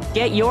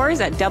 Get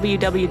yours at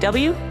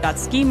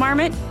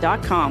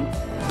www.skimarmot.com.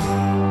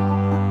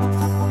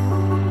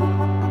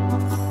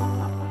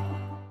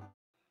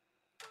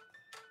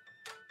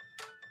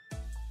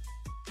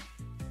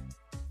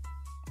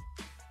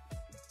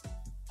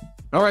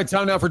 All right,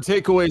 time now for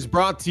takeaways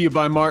brought to you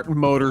by Martin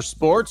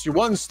Motorsports, your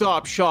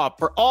one-stop shop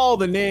for all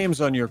the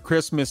names on your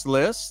Christmas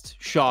list.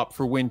 Shop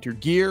for winter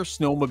gear,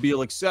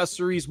 snowmobile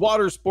accessories,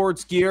 water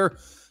sports gear,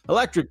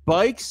 electric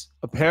bikes,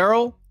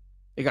 apparel.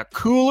 They got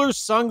coolers,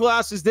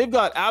 sunglasses. They've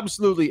got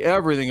absolutely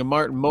everything in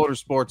Martin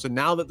Motorsports. And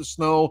now that the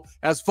snow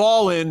has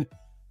fallen,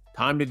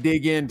 time to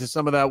dig into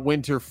some of that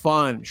winter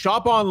fun.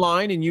 Shop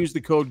online and use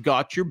the code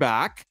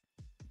GOTYOURBACK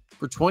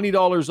for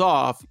 $20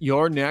 off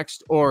your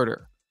next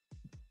order.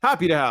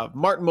 Happy to have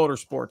Martin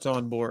Motorsports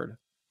on board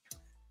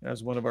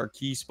as one of our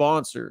key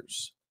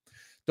sponsors.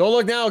 Don't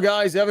look now,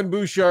 guys. Evan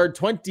Bouchard,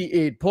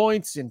 28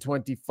 points in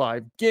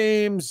 25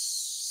 games,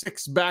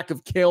 6 back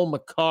of Cale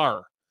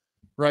Makar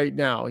right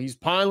now. He's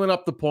piling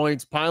up the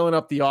points, piling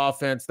up the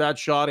offense. That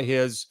shot of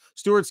his,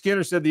 Stuart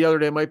Skinner said the other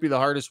day, might be the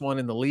hardest one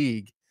in the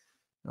league.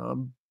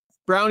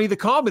 Brownie, the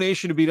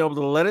combination of being able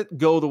to let it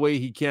go the way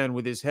he can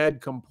with his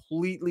head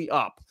completely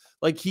up.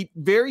 Like, he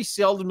very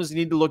seldom does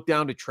need to look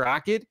down to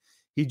track it.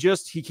 He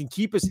can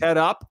keep his head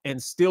up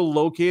and still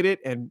locate it.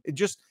 And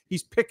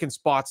he's picking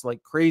spots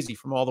like crazy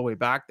from all the way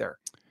back there.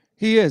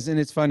 He is. And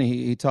it's funny.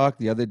 He talked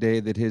the other day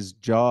that his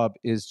job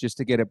is just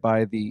to get it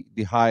by the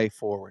high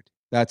forward.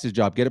 That's his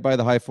job. Get it by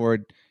the high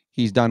forward.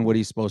 He's done what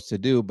he's supposed to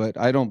do, but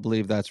I don't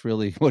believe that's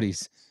really what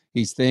he's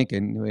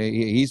thinking.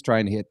 He's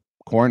trying to hit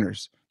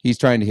corners. He's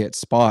trying to hit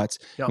spots.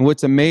 Yep. And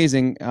what's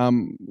amazing,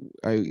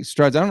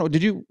 Struds, I don't know,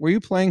 were you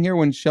playing here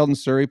when Sheldon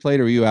Surrey played,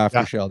 or were you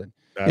after Sheldon?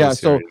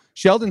 So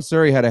Sheldon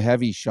Surrey had a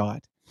heavy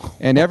shot,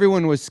 and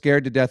everyone was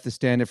scared to death to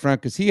stand in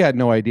front because he had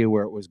no idea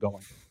where it was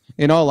going.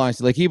 In all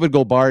honesty, like, he would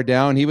go bar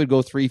down, he would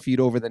go 3 feet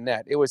over the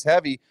net. It was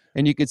heavy,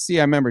 and you could see,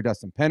 I remember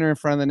Dustin Penner in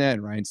front of the net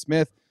and Ryan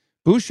Smith.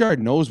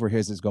 Bouchard knows where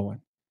his is going.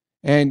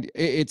 And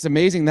it's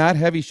amazing, that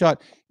heavy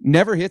shot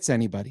never hits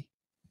anybody.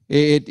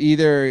 It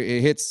either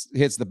hits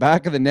the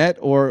back of the net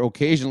or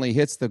occasionally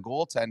hits the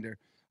goaltender.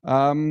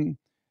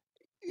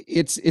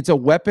 It's a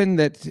weapon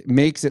that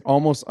makes it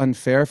almost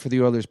unfair for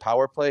the Oilers'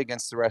 power play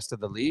against the rest of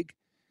the league.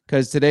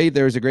 Because today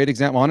there's a great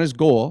example on his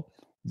goal.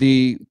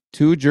 The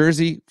 2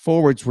 Jersey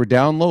forwards were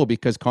down low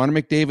because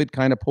Connor McDavid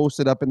kind of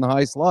posted up in the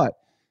high slot.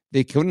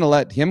 They couldn't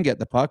let him get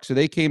the puck, so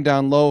they came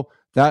down low.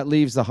 That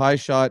leaves the high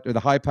shot or the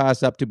high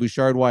pass up to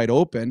Bouchard wide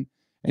open,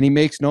 and he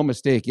makes no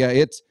mistake. Yeah,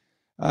 it's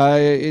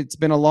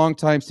been a long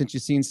time since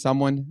you've seen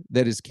someone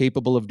that is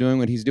capable of doing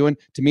what he's doing.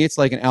 To me, it's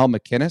like an Al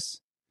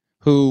McInnes,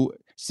 who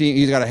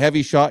he's got a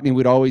heavy shot and he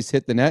would always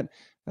hit the net.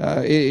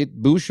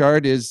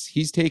 Bouchard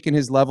he's taken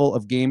his level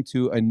of game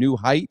to a new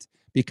height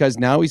because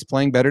now he's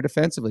playing better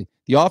defensively.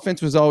 The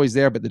offense was always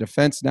there, but the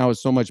defense now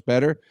is so much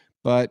better.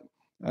 But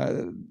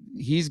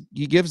he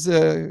gives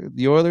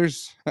the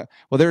Oilers,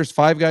 well, there's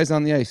 5 guys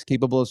on the ice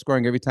capable of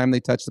scoring every time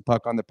they touch the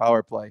puck on the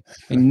power play.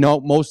 And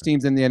most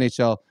teams in the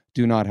NHL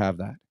do not have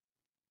that.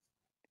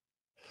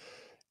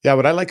 Yeah,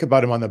 what I like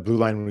about him on the blue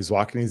line when he's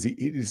walking is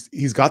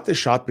he's got the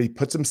shot, but he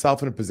puts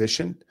himself in a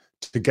position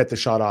to get the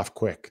shot off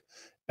quick.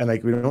 And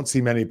like, we don't see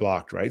many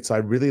blocked, right? So I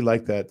really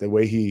like that, the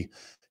way he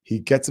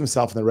gets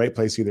himself in the right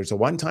place. Either it's a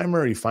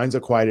one-timer or he finds a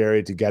quiet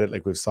area to get it,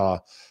 like we saw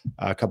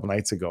a couple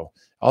nights ago.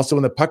 Also,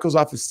 when the puck goes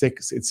off the stick,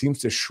 it seems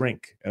to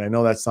shrink. And I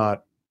know that's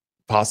not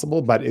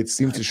possible, but it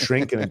seems to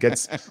shrink and it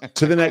gets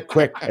to the net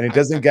quick and it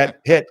doesn't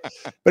get hit.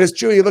 But it's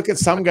true. You look at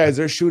some guys,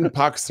 they're shooting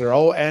pucks, they're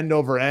all end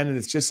over end, and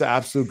it's just an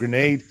absolute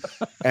grenade.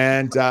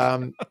 And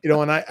and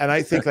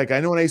I think, like,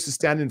 I know when I used to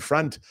stand in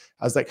front,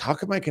 I was like, how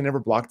come I can never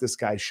block this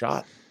guy's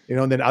shot?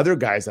 And then other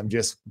guys, I'm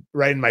just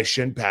right in my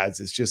shin pads.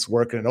 It's just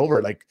working it over.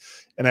 Like,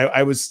 and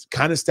I was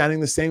kind of standing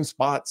the same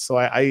spot. So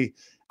I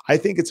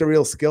think it's a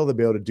real skill to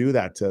be able to do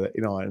that,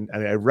 and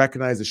I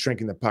recognize the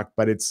shrinking the puck,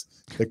 but it's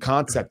the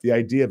concept, the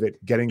idea of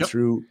it getting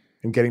through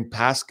and getting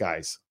past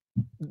guys.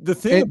 The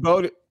thing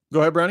about it,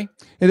 Go ahead, Brownie.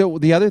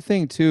 And the other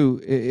thing too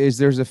is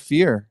there's a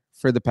fear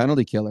for the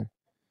penalty killer,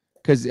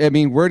 because I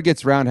mean, word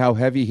gets around how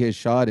heavy his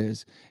shot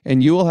is,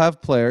 and you will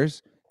have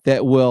players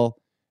that will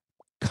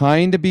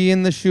kind of be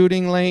in the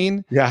shooting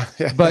lane,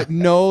 but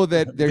know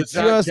that they're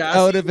just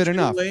out of it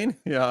enough. Lane?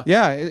 Yeah,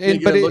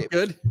 but it look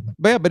good.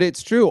 But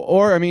it's true.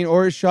 Or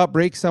his shot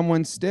breaks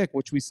someone's stick,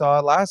 which we saw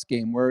last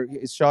game, where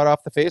his shot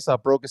off the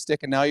faceoff broke a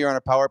stick, and now you're on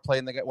a power play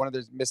and they got one of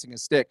them's missing a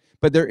stick.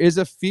 But there is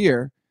a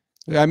fear.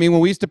 I mean, when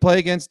we used to play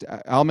against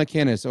Al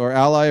McInnes or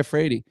Al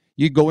Iafrate,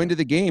 you go into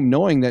the game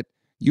knowing that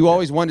you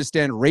always wanted to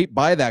stand right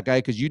by that guy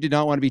because you did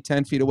not want to be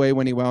 10 feet away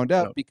when he wound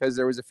up because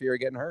there was a fear of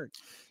getting hurt.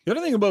 The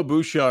other thing about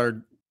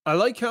Bouchard, I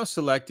like how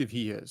selective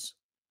he is.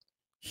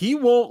 He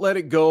won't let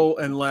it go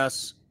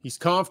unless he's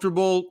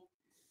comfortable,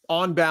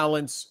 on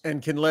balance,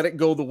 and can let it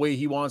go the way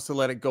he wants to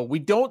let it go. We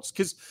don't,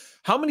 because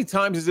how many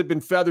times has it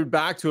been feathered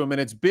back to him and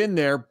it's been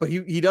there, but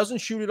he doesn't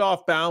shoot it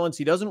off balance.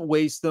 He doesn't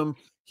waste them.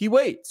 He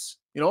waits.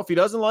 If he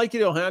doesn't like it,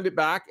 he'll hand it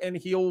back and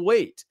he'll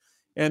wait.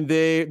 And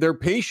they're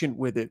patient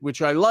with it,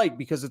 which I like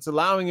because it's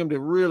allowing him to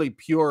really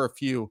pure a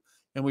few.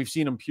 And we've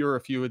seen him pure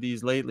a few of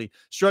these lately.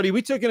 Struddy,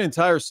 we took an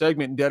entire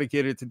segment and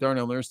dedicated it to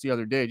Darnell Nurse the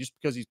other day just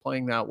because he's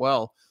playing that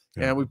well.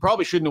 Yeah. And we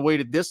probably shouldn't have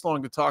waited this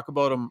long to talk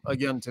about him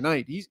again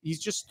tonight. He's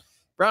just,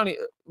 Brownie,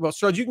 well,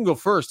 Strud, you can go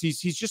first. He's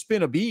just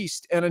been a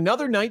beast. And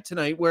another night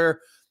tonight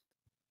where,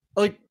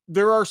 like,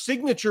 there are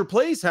signature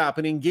plays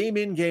happening game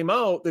in, game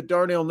out that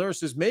Darnell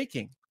Nurse is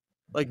making.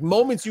 Like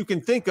moments you can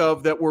think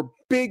of that were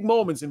big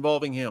moments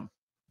involving him.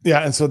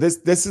 Yeah, and so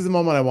this is the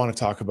moment I want to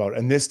talk about,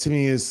 and this to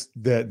me is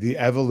the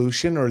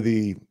evolution or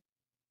the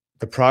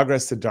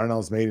progress that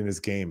Darnell's made in his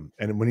game.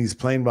 And when he's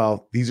playing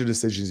well, these are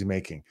decisions he's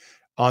making.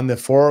 On the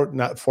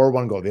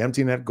 4-1 goal, the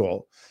empty net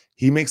goal,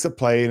 he makes a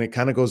play and it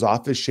kind of goes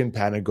off his shin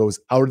pad and it goes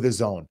out of the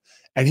zone.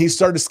 And he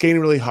started skating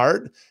really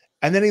hard,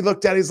 and then he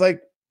looked at it, he's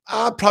like,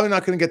 probably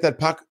not going to get that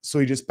puck, so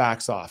he just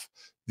backs off.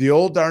 The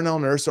old Darnell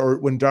Nurse, or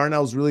when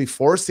Darnell's really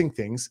forcing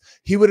things,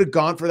 he would have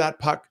gone for that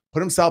puck,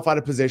 put himself out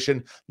of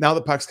position. Now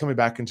the puck's coming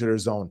back into their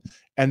zone.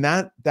 And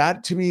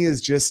that to me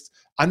is just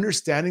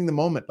understanding the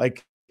moment.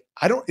 Like,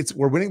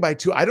 we're winning by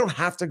 2. I don't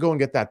have to go and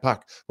get that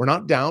puck. We're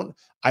not down.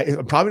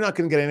 I'm probably not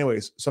going to get it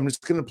anyways. So I'm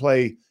just going to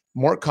play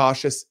more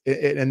cautious.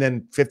 And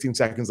then 15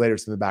 seconds later,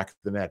 it's in the back of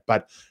the net.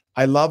 But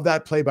I love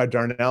that play by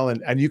Darnell.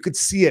 And you could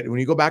see it when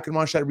you go back and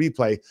watch that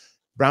replay.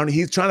 Brownie,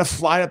 he's trying to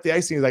fly up the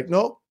ice and he's like,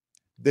 nope,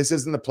 this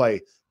isn't the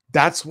play.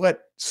 That's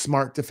what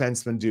smart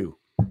defensemen do.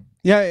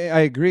 Yeah,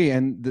 I agree.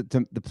 And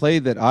the play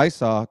that I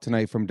saw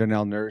tonight from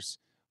Darnell Nurse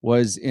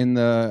was in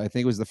I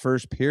think it was the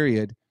first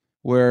period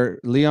where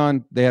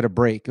Leon, they had a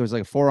break. It was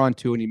like a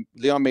 4-on-2, and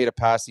Leon made a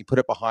pass. He put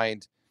it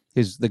behind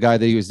the guy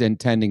that he was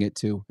intending it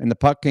to, and the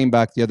puck came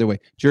back the other way.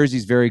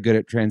 Jersey's very good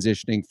at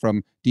transitioning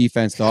from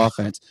defense to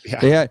offense.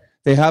 Yeah.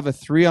 They have a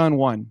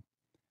 3-on-1.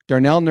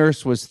 Darnell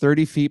Nurse was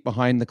 30 feet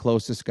behind the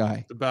closest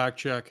guy. The back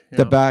check. Yeah.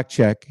 The back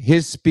check.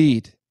 His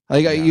speed.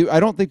 Like I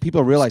don't think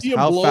people realize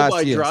how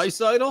fast he is.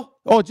 Draisaitl?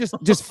 Oh,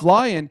 just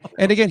flying.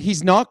 And again,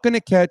 he's not going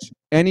to catch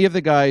any of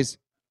the guys.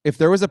 If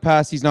there was a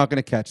pass, he's not going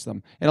to catch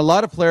them. And a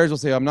lot of players will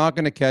say, I'm not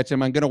going to catch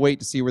him. I'm going to wait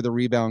to see where the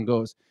rebound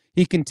goes.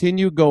 He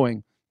continued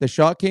going. The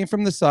shot came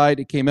from the side.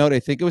 It came out. I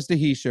think it was to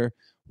Hischier.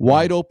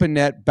 Wide open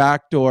net,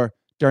 backdoor.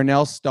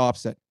 Darnell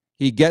stops it.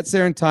 He gets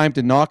there in time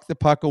to knock the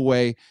puck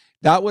away.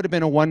 That would have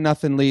been a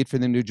 1-0 lead for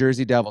the New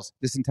Jersey Devils.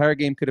 This entire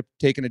game could have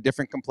taken a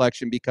different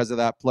complexion because of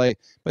that play.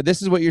 But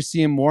this is what you're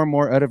seeing more and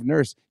more out of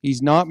Nurse.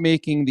 He's not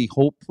making the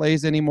hope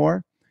plays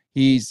anymore.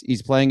 He's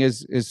playing,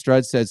 as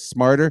Strud says,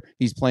 smarter.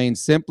 He's playing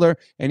simpler,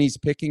 and he's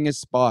picking his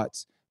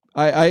spots.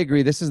 I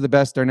agree. This is the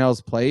best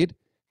Darnell's played.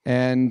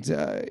 And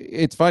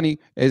it's funny,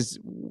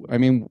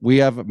 me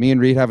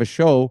and Reed have a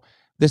show.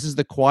 This is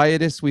the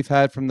quietest we've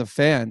had from the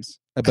fans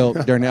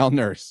about Darnell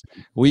Nurse.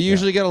 We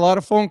usually get a lot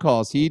of phone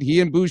calls. He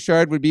and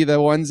Bouchard would be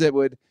the ones that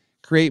would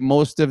create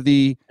most of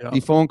the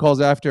phone calls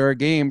after our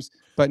games.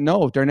 But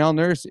no, Darnell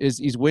Nurse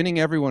he's winning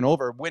everyone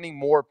over, winning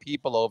more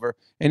people over,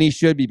 and he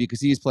should be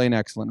because he's playing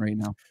excellent right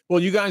now. Well,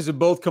 you guys have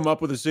both come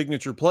up with a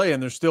signature play,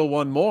 and there's still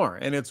one more,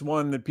 and it's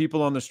one that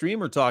people on the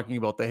stream are talking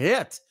about, the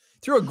hit.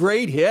 Threw a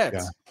great hit.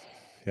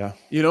 Yeah.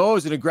 It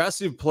was an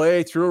aggressive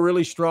play, threw a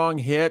really strong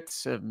hit.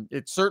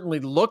 It certainly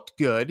looked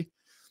good.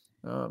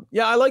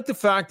 I like the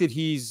fact that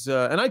he's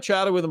and I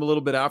chatted with him a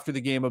little bit after the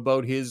game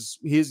about his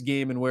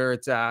game and where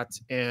it's at,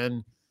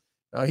 and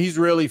he's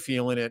really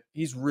feeling it.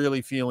 He's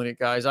really feeling it,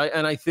 guys.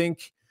 I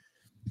think,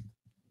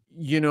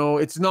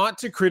 it's not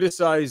to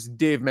criticize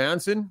Dave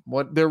Manson,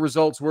 what their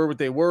results were, what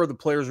they were. The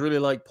players really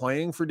like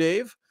playing for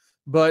Dave,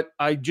 but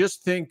I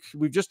just think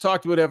we've just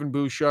talked about Evan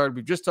Bouchard.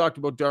 We've just talked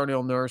about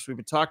Darnell Nurse. We've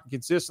been talking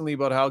consistently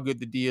about how good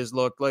the Diaz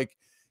look. Like,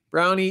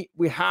 Brownie,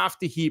 we have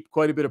to heap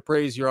quite a bit of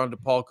praise here onto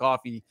Paul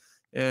Coffey.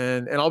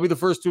 And I'll be the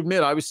first to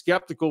admit I was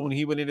skeptical when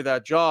he went into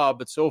that job,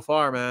 but so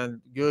far,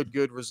 man,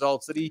 good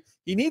results that he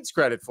needs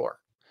credit for.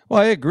 Well,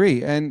 I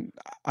agree, and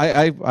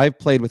I've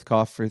played with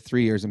Koff for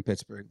 3 years in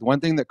Pittsburgh. The one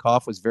thing that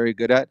Koff was very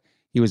good at,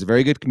 he was a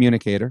very good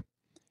communicator.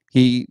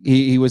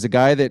 He was a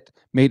guy that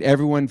made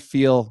everyone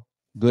feel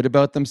good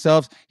about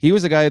themselves. He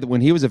was a guy that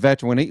when he was a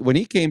veteran, when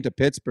he came to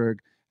Pittsburgh,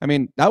 I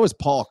mean, that was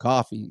Paul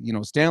Coffey,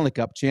 Stanley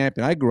Cup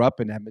champion. I grew up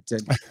in Edmonton.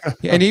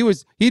 And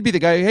he'd be the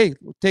guy, hey,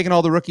 taking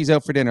all the rookies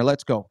out for dinner.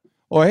 Let's go.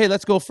 Or, hey,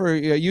 let's go for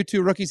you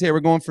two rookies. Hey, we're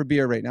going for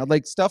beer right now.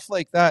 Like stuff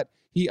like that.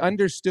 He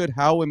understood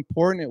how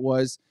important it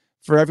was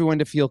for everyone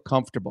to feel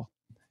comfortable.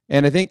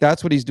 And I think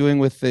that's what he's doing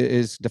with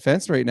his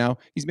defense right now.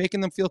 He's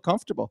making them feel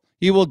comfortable.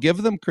 He will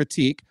give them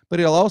critique, but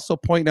he'll also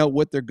point out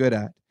what they're good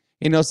at.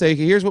 And he'll say,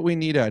 here's what we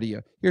need out of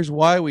you. Here's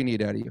why we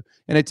need out of you.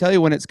 And I tell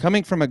you, when it's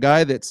coming from a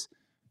guy that's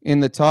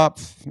in the top,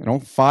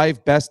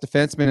 5 best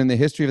defensemen in the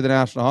history of the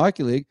National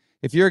Hockey League,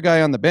 if you're a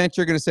guy on the bench,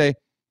 you're going to say,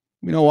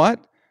 you know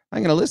what? I'm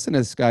going to listen to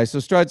this guy. So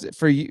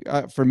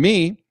Struds, for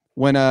me,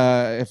 when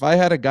if I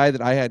had a guy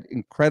that I had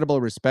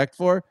incredible respect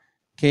for,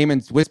 came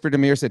and whispered to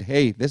me or said,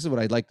 hey, this is what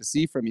I'd like to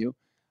see from you,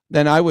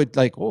 then I would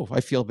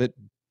I feel a bit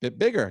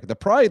bigger, the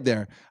pride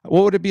there.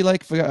 What would it be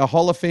like if a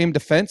Hall of Fame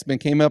defenseman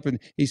came up and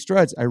he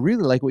Struds, I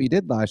really like what you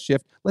did last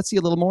shift. Let's see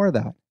a little more of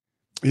that.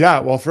 Yeah,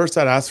 well, first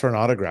I'd ask for an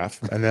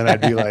autograph, and then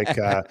I'd be like,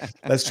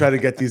 let's try to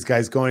get these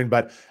guys going.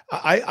 But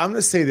I'm going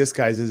to say this,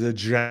 guys, is a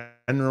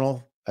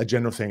general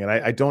thing, and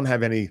I don't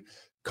have any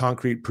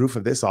concrete proof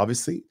of this,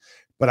 obviously,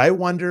 but I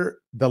wonder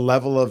the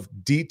level of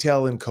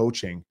detail in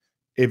coaching,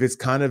 if it's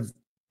kind of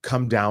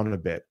come down a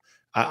bit.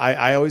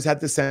 I always had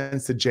the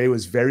sense that Jay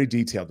was very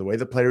detailed. The way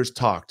the players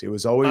talked, it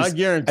was always. I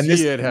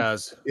guarantee it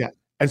has. Yeah,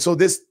 and so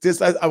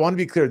this I want to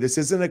be clear. This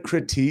isn't a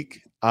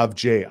critique of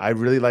Jay. I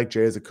really like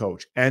Jay as a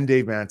coach and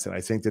Dave Manson.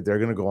 I think that they're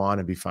going to go on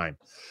and be fine.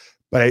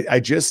 But I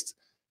just,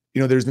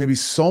 there's maybe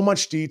so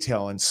much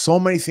detail and so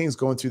many things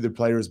going through the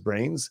players'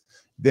 brains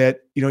that,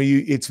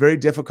 it's very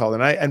difficult.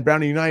 And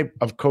Brownie, you and I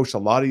have coached a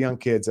lot of young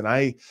kids, and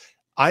I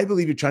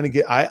believe you're trying to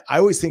get, I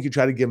always think you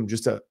try to give them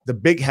just the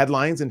big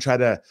headlines and try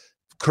to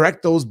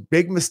correct those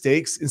big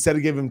mistakes instead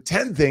of giving them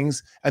 10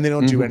 things and they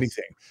don't do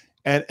anything.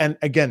 And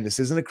again, this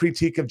isn't a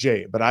critique of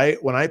Jay,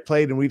 but when I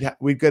played and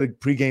we'd get a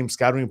pregame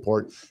scouting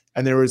report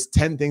and there was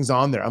 10 things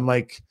on there, I'm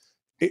like,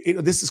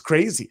 this is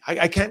crazy.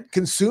 I can't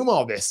consume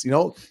all this.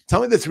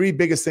 Tell me the 3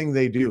 biggest things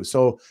they do.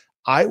 So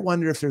I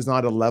wonder if there's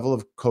not a level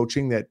of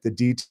coaching that the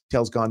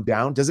details gone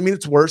down. Doesn't mean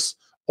it's worse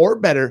or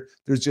better.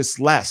 There's just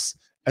less.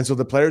 And so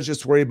the players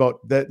just worry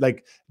about that,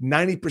 like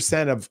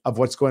 90% of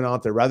what's going on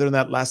out there, rather than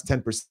that last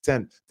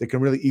 10% that can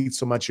really eat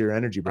so much of your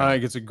energy. Brownie. I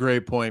think it's a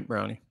great point,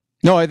 Brownie.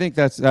 No, I think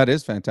that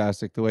is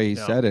fantastic the way he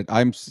said it.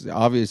 I'm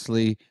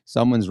obviously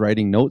someone's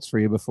writing notes for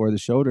you before the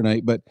show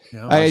tonight, but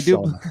I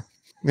do.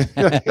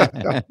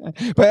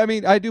 But I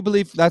mean, I do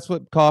believe that's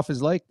what Koff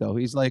is like, though.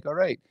 He's like, all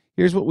right,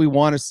 here's what we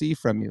want to see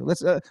from you.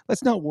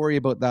 Let's not worry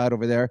about that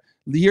over there.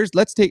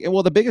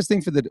 The biggest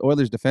thing for the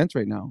Oilers defense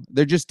right now,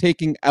 they're just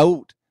taking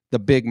out the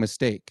big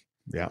mistake.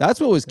 Yeah, that's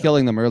what was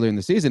killing them earlier in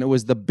the season. It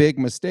was the big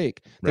mistake.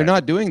 They're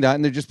not doing that,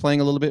 and they're just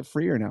playing a little bit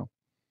freer now.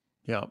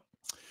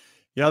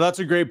 Yeah, that's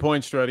a great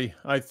point, Struddy.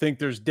 I think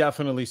there's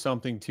definitely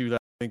something to that.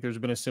 I think there's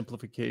been a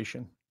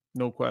simplification,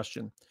 no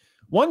question.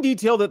 One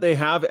detail that they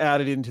have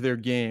added into their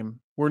game,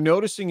 we're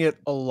noticing it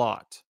a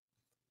lot.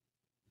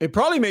 It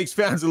probably makes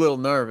fans a little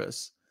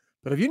nervous,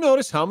 but have you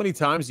noticed how many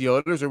times the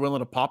Oilers are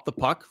willing to pop the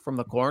puck from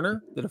the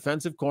corner, the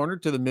defensive corner,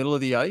 to the middle of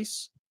the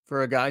ice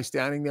for a guy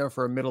standing there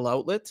for a middle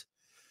outlet?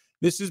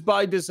 This is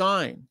by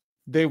design.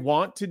 They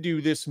want to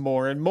do this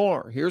more and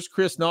more. Here's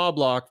Chris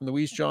Knobloch from the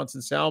Weiss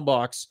Johnson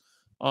Soundbox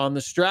on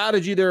the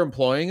strategy they're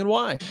employing and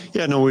why.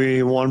 Yeah, no,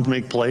 we want to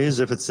make plays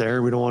if it's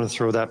there. We don't want to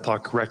throw that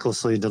puck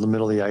recklessly to the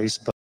middle of the ice.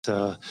 But,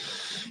 the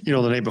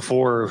night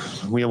before,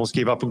 we almost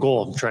gave up a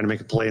goal trying to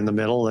make a play in the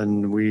middle,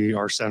 and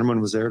our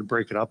centerman was there to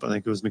break it up. I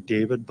think it was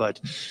McDavid, but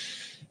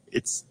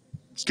it's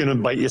going to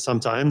bite you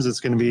sometimes. It's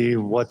going to be,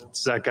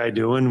 what's that guy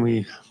doing?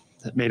 We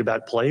made a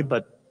bad play,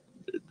 but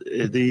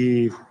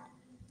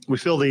we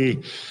feel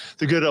the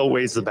good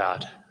outweighs the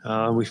bad.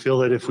 We feel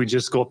that if we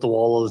just go up the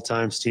wall all the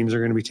time, teams are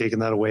going to be taking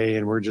that away,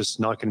 and we're just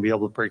not going to be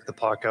able to break the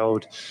puck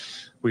out.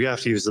 We have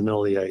to use the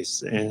middle of the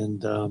ice,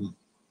 and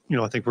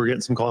I think we're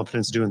getting some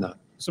confidence doing that.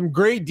 Some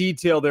great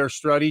detail there,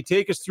 Struddy.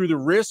 Take us through the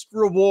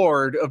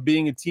risk-reward of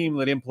being a team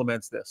that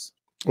implements this.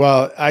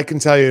 Well, I can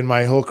tell you, in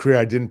my whole career,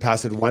 I didn't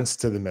pass it once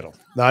to the middle.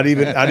 Not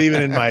even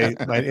in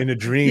in a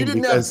dream. You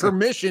didn't have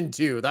permission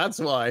to. That's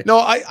why. No,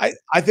 I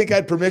think I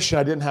had permission.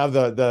 I didn't have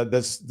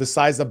the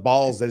size of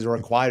balls that is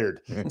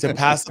required to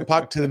pass the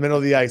puck to the middle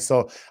of the ice.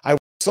 So I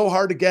worked so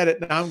hard to get it.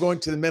 Now I'm going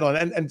to the middle,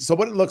 and so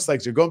what it looks like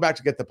is you're going back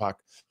to get the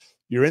puck.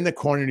 You're in the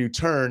corner, and you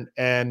turn,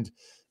 and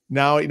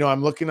now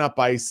I'm looking up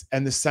ice,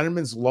 and the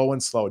centerman's low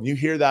and slow, and you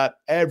hear that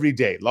every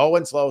day: low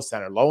and slow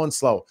center, low and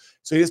slow.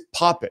 So you just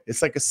pop it.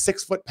 It's like a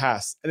 6-foot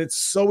pass, and it's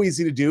so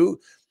easy to do.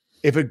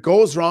 If it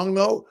goes wrong,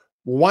 though,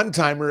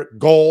 one-timer,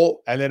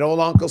 goal, and then old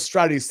Uncle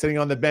Struddy's sitting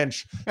on the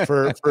bench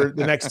for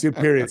the next 2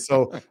 periods.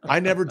 So I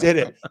never did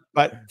it.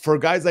 But for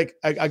guys like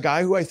a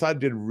guy who I thought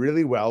did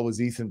really well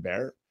was Ethan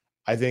Bear.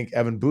 I think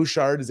Evan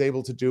Bouchard is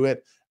able to do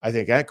it. I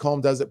think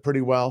Ekholm does it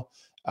pretty well.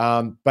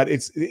 But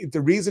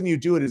the reason you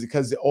do it is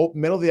because the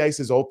middle of the ice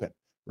is open,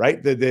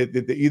 right?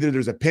 Either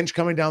there's a pinch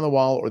coming down the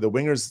wall or the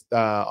winger's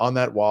on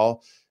that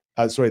wall.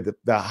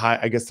 the high,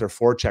 I guess their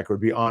forecheck would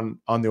be on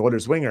the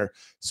Oilers winger.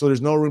 So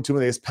there's no room to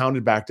move. They just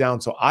pounded back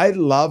down. So I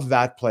love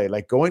that play.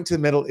 Like going to the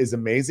middle is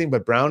amazing,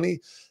 but Brownie,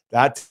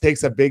 that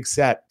takes a big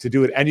set to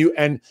do it.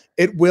 And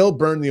it will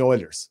burn the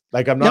Oilers.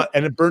 Like and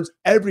it burns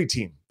every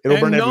team. It'll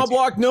burn every team.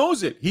 Knoblauch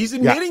knows it. He's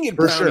admitting it,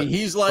 Brownie. Sure.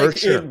 He's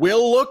like, it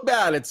will look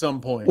bad at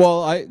some point.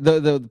 Well,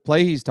 the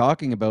play he's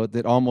talking about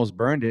that almost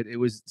burned it, it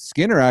was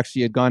Skinner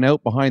actually had gone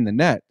out behind the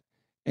net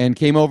and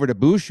came over to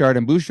Bouchard,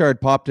 and Bouchard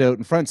popped it out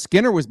in front.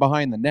 Skinner was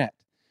behind the net.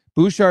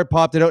 Bouchard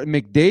popped it out, and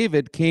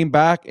McDavid came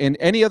back, and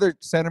any other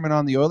centerman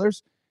on the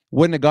Oilers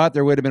wouldn't have got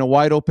there. Would have been a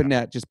wide open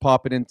net. Just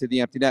pop it into the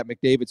empty net.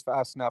 McDavid's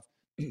fast enough.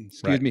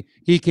 Excuse me.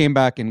 He came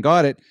back and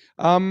got it.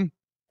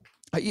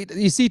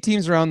 You see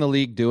teams around the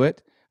league do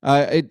it.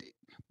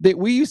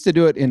 We used to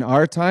do it in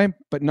our time,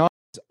 but not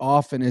as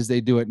often as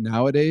they do it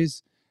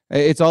nowadays.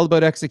 It's all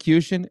about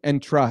execution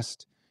and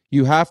trust.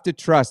 You have to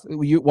trust.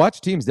 You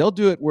watch teams, they'll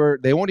do it where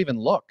they won't even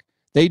look.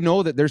 They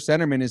know that their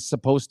centerman is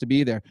supposed to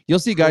be there. You'll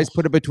see guys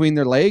put it between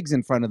their legs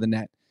in front of the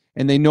net,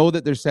 and they know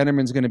that their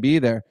centerman's going to be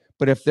there.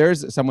 But if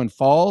there's someone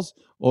falls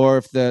or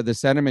if the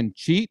centerman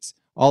cheats,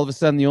 all of a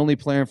sudden the only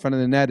player in front of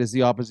the net is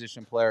the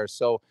opposition player.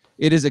 So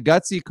it is a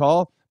gutsy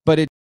call, but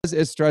it does,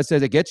 as Strud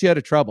says, it gets you out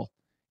of trouble.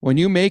 When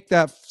you make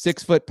that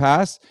 6-foot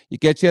pass, it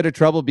gets you out of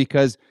trouble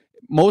because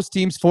most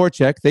teams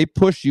forecheck, they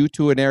push you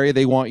to an area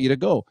they want you to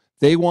go.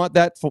 They want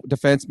that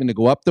defenseman to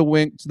go up the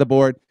wing to the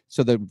board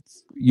so that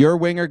your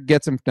winger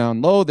gets him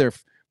down low, their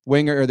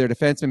winger or their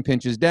defenseman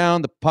pinches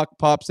down, the puck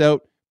pops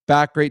out,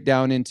 back right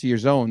down into your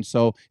zone.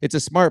 So it's a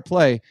smart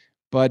play,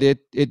 but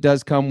it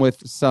does come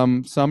with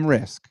some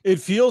risk. It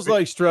feels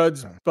like,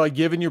 Struds, by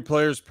giving your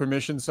players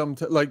permission,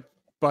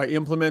 by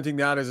implementing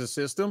that as a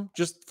system,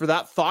 just for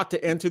that thought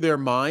to enter their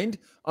mind,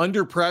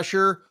 under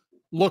pressure,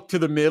 look to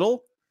the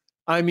middle.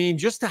 I mean,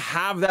 just to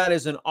have that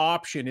as an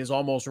option is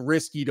almost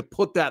risky, to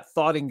put that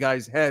thought in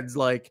guys' heads.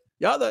 Like,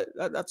 yeah,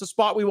 that's a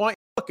spot we want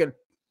you looking.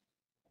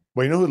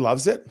 Well, you know who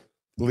loves it?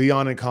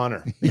 Leon and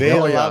Connor. They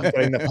love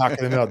getting the puck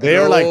in the middle. They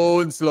are like,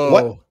 and slow.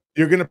 What?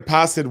 You're going to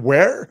pass it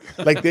where?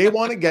 Like, they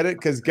want to get it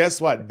because guess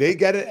what? They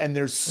get it, and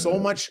there's so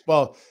much,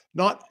 well,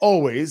 not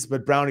always,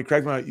 but Brownie,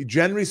 correct me,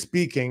 generally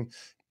speaking,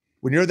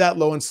 when you're that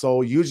low and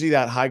slow, usually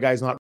that high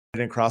guy's not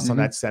ready to cross on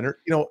that center,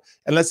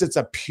 unless it's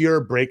a pure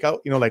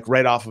breakout, like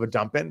right off of a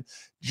dump in.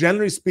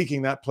 Generally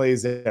speaking, that play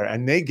is there,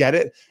 and they get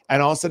it.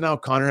 And also now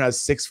Connor has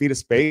 6 feet of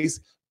space.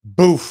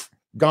 Boof,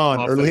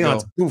 gone. Or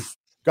Leon's boof,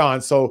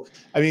 gone. So,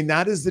 I mean,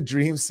 that is the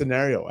dream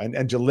scenario.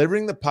 And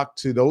delivering the puck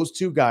to those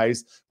two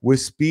guys with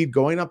speed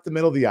going up the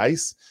middle of the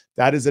ice,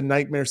 that is a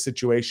nightmare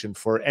situation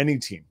for any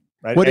team,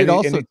 right?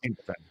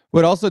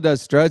 What also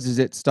does, Struds, is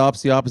it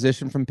stops the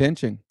opposition from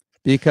pinching.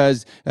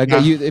 Because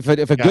if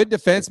a good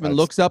defenseman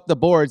looks up the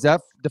boards,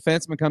 that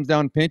defenseman comes down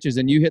and pinches,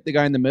 and you hit the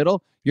guy in the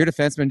middle, your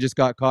defenseman just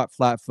got caught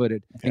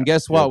flat-footed. And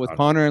guess what? With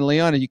Connor and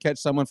Leon, and you catch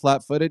someone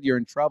flat-footed, you're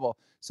in trouble.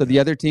 So the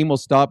other team will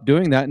stop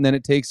doing that, and then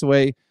it takes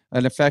away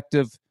an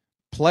effective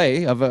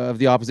play of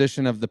the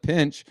opposition of the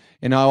pinch,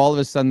 and now all of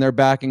a sudden they're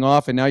backing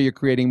off, and now you're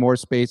creating more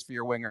space for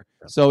your winger.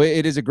 So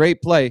it is a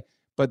great play,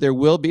 but there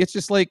will be – it's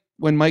just like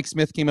when Mike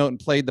Smith came out and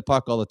played the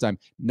puck all the time.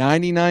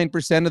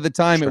 99% of the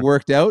time it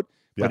worked out.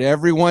 But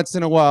every once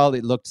in a while,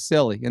 it looked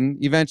silly.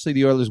 And eventually,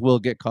 the Oilers will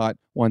get caught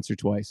once or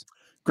twice.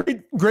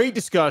 Great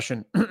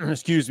discussion.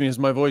 Excuse me as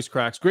my voice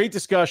cracks. Great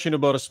discussion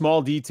about a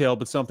small detail,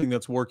 but something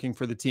that's working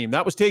for the team.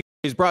 That was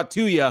brought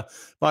to you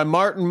by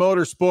Martin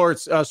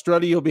Motorsports.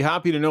 Struddy, you'll be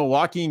happy to know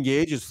Joaquin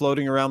Gage is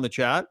floating around the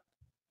chat.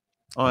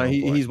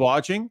 He's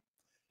watching.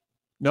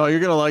 No, you're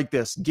going to like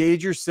this.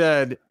 Gager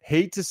said,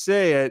 hate to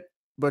say it,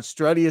 but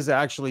Struddy is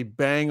actually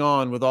bang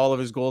on with all of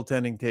his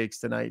goaltending takes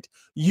tonight.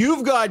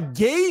 You've got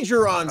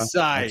Gager on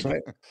side.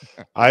 Right.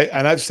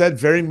 I've said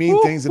very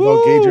mean things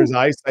about Gager's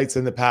eyesights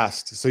in the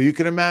past. So you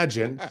can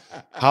imagine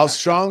how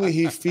strongly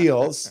he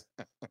feels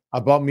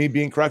about me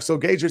being correct. So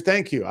Gager,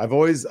 thank you. I've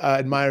always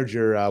admired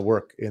your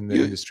work in the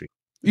industry.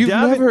 You've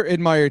never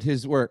admired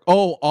his work.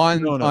 Oh,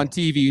 on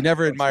TV. You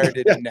never admired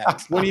it in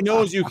net. When he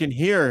knows you can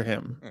hear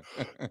him.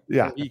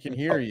 Yeah. He can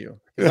hear you.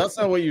 That's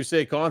not what you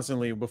say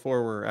constantly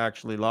before we're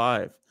actually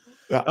live.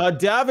 Yeah.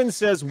 Davin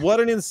says, what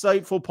an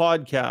insightful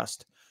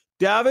podcast.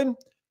 Davin,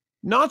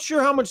 not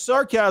sure how much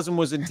sarcasm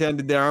was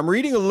intended there. I'm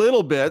reading a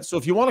little bit. So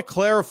if you want to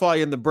clarify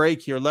in the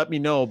break here, let me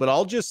know. But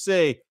I'll just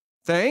say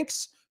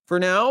thanks for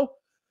now.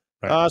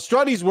 Right.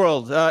 Struddy's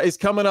World is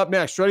coming up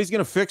next. Struddy's going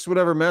to fix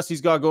whatever mess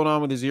he's got going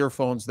on with his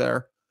earphones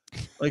there.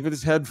 Like with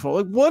his headphone.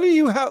 Like, what do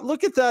you have?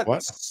 Look at that.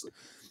 What?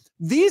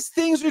 These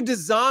things are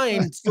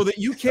designed so that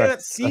you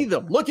can't see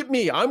them. Look at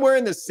me. I'm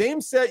wearing the same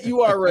set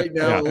you are right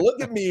now.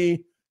 Look at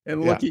me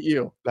and look at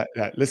you.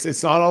 Listen,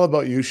 it's not all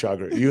about you,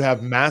 Shugger. You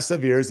have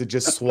massive ears that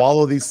just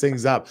swallow these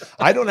things up.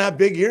 I don't have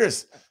big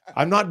ears.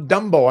 I'm not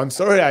Dumbo. I'm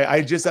sorry.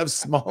 I just have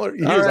smaller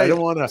ears. Right. I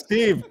don't want to.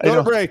 Steve, go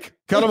to break.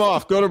 Cut them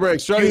off. Go to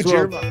break. Struddy's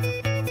World.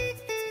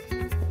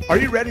 Are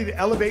you ready to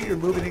elevate your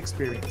moving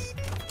experience?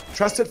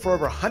 Trusted for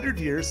over 100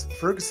 years,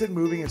 Ferguson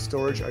Moving and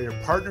Storage are your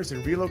partners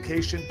in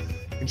relocation,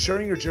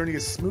 ensuring your journey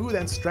is smooth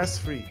and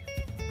stress-free.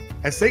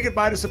 And say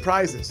goodbye to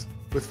surprises.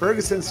 with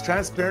Ferguson's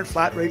transparent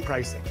flat rate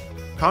pricing.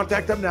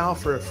 Contact them now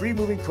for a free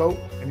moving quote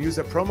and use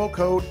a promo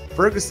code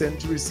Ferguson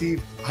to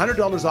receive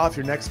 $100 off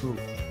your next move.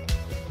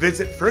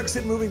 Visit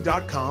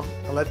FergusonMoving.com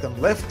and let them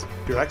lift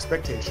your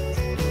expectations.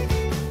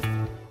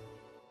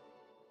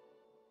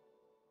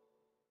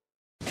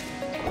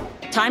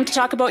 Time to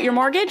talk about your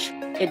mortgage?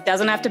 It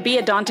doesn't have to be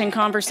a daunting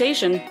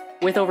conversation.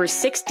 With over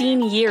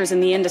 16 years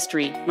in the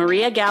industry,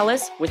 Maria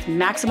Gallus with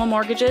Maximal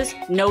Mortgages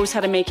knows how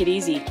to make it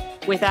easy.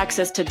 With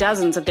access to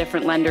dozens of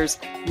different lenders,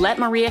 let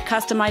Maria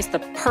customize the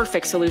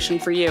perfect solution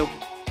for you.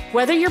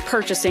 Whether you're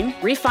purchasing,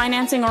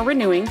 refinancing, or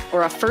renewing,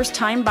 or a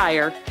first-time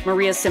buyer,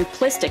 Maria's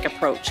simplistic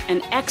approach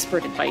and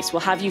expert advice will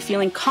have you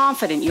feeling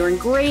confident you're in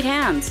great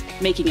hands,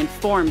 making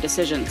informed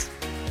decisions.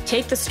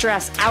 Take the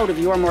stress out of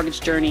your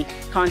mortgage journey.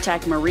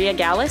 Contact Maria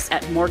Gallus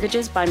at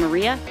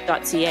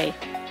mortgagesbymaria.ca.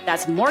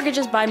 That's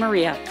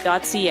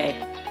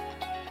mortgagesbymaria.ca.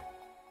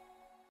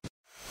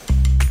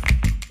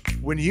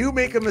 When you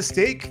make a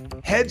mistake,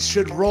 heads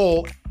should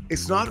roll.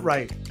 It's not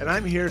right. And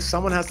I'm here.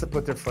 Someone has to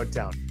put their foot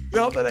down.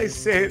 Now that I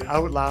say it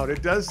out loud,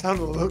 it does sound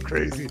a little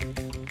crazy.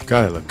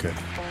 Gotta look good.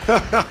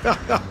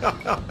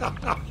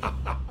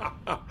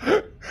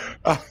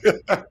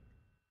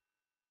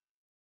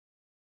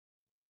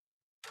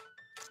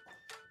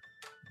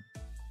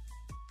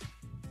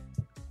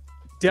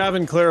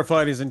 Davin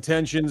clarified his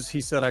intentions.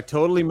 He said, I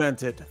totally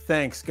meant it.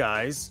 Thanks,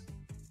 guys.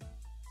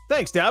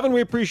 Thanks, Davin.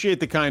 We appreciate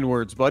the kind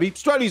words, buddy.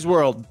 Struddy's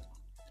World,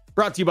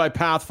 brought to you by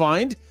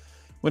Pathfind.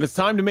 When it's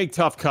time to make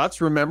tough cuts,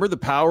 remember the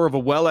power of a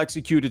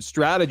well-executed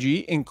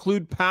strategy.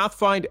 Include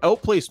Pathfind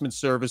outplacement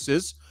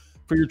services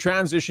for your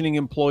transitioning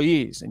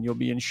employees, and you'll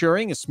be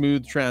ensuring a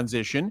smooth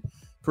transition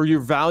for your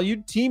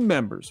valued team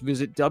members.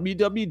 Visit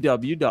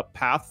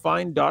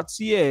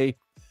www.pathfind.ca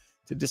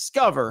to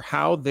discover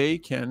how they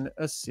can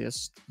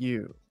assist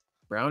you.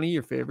 Brownie,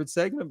 your favorite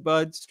segment,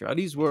 bud.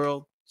 Struddy's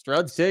World.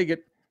 Struds, take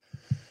it.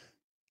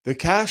 The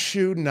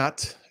cashew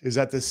nut is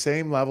at the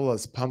same level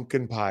as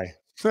pumpkin pie.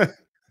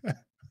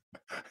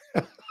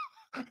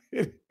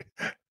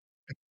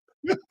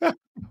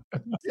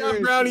 Yeah,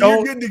 Brownie,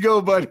 you're good to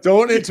go, bud.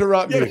 Don't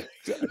interrupt me.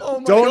 Oh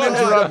my Don't God.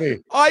 interrupt me.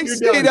 I You're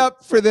stayed done.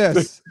 up for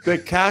this. The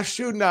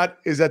cashew nut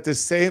is at the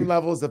same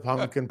level as the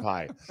pumpkin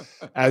pie,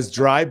 as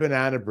dry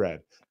banana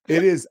bread.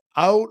 It is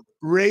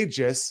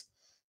outrageous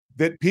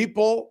that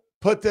people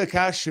put the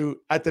cashew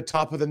at the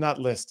top of the nut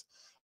list.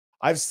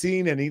 I've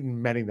seen and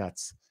eaten many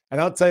nuts. And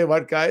I'll tell you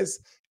what, guys,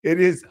 it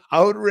is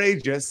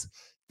outrageous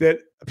that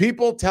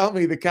people tell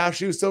me the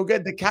cashew is so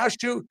good. The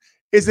cashew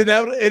is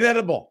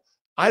inedible.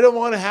 I don't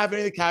want to have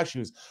any of the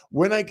cashews.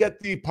 When I get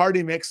the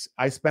party mix,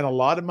 I spend a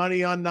lot of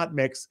money on nut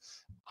mix.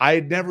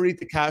 I never eat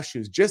the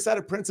cashews, just out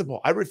of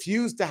principle. I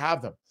refuse to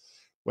have them.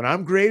 When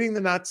I'm grading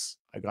the nuts,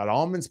 I got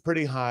almonds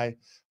pretty high.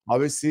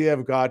 Obviously,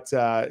 I've got,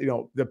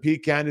 the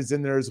pecan is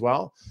in there as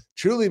well.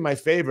 Truly, my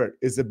favorite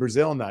is the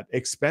Brazil nut.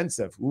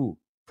 Expensive. Ooh,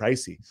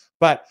 pricey.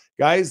 But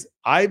guys,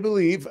 I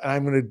believe, and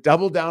I'm going to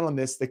double down on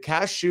this, the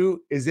cashew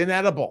is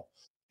inedible.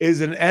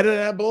 Is an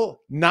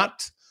edible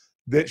nut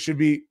that should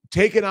be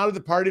taken out of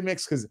the party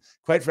mix because,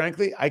 quite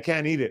frankly, I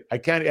can't eat it.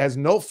 It has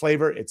no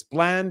flavor. It's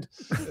bland.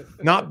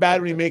 Not bad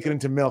when you make it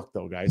into milk,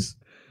 though, guys.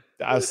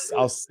 I'll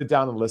sit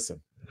down and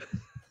listen.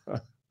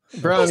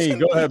 Brownie,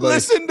 go ahead, buddy.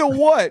 Listen to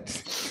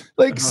what?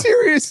 Like,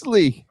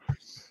 seriously.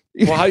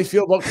 Well, how do you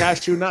feel about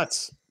cashew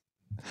nuts?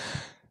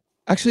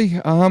 Actually,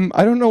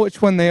 I don't know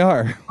which one they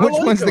are. Which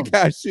like one's them. the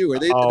cashew? Are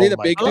they the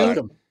big I like nut?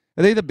 them.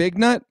 Are they the big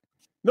nut?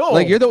 No,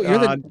 Like you're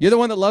the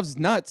one that loves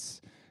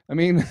nuts. I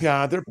mean,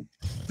 Yeah, they're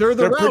they're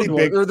they're round pretty one.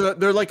 big.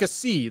 They're like a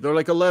C. They're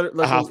like a letter,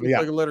 like, Yeah.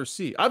 like a letter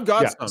C. I've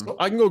got Yeah. some.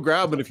 I can go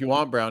grab it if you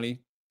want, Brownie.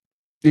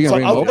 you So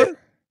gonna bring I'll- them over?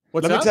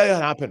 What's Let me that? tell you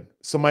what happened.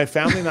 So my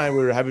family and I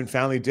were having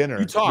family dinner.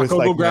 You talk. with, I'll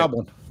go like, grab my-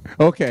 one.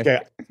 Okay. Okay,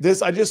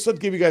 I just to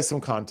give you guys some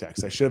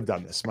context. I should have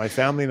done this. My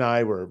family and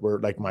I were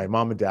like my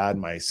mom and dad,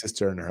 my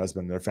sister and her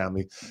husband, and their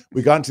family.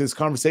 We got into this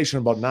conversation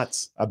about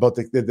nuts, about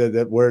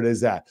the where it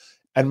is at.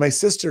 And my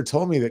sister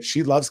told me that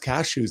she loves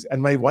cashews,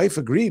 and my wife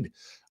agreed.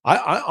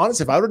 I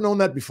honestly, if I would have known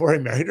that before I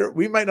married her,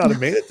 we might not have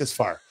made it this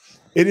far.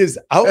 It is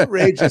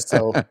outrageous,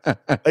 though.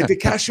 Like the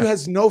cashew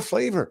has no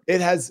flavor. It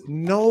has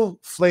no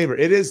flavor.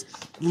 It is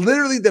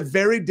literally the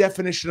very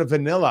definition of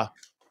vanilla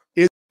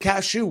is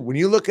cashew. When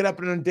you look it up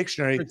in a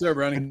dictionary, Right there,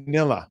 Brownie.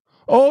 vanilla.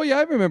 Oh yeah,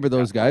 I remember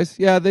those guys.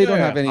 Yeah, they don't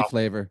Yeah, have yeah. any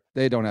flavor.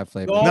 They don't have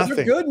flavor. No, Nothing.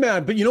 they're good,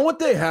 man. But you know what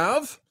they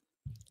have?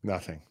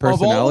 Nothing. Of all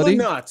the Personality.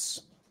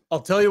 nuts, I'll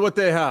tell you what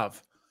they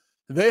have.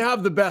 They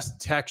have the best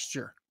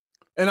texture.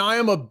 And I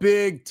am a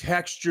big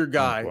texture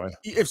guy. boy.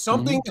 If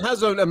something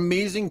has an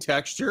amazing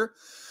texture,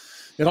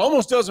 it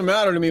almost doesn't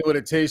matter to me what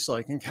it tastes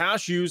like. And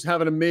cashews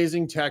have an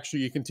amazing texture.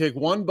 You can take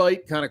one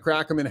bite, kind of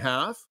crack them in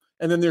half,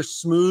 and then they're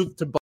smooth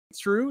to bite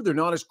through. They're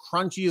not as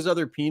crunchy as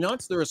other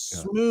peanuts. They're a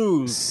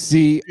smooth.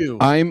 See, chew.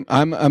 I'm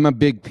a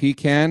big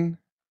pecan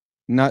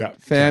nut Yeah,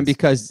 fan yes.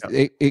 because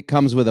Yeah. it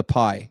comes with a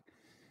pie.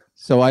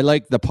 So I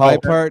like the pie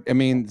Okay. part. I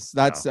mean,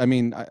 that's. I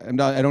mean,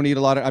 I don't eat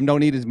a lot of. I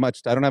don't eat as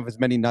much. I don't have as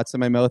many nuts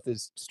in my mouth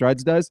as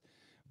Struds does,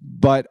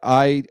 but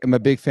I am a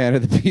big fan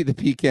of the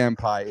pecan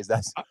pie. Is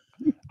that?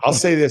 I'll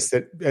say this,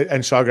 and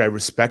Shagar, I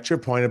respect your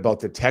point about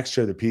the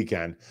texture of the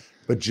pecan,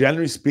 but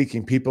generally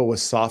speaking, people with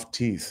soft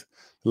teeth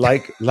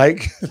like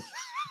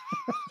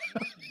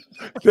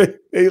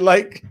they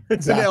like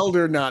it's an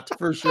elder nut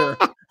for sure.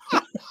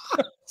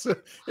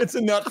 It's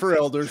a nut for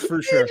elders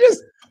for sure.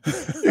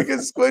 You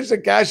can squish the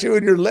cashew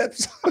in your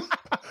lips.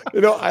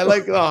 I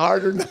like the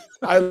harder nut.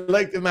 I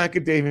like the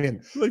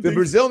macadamian. The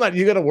Brazil nut,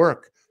 you got to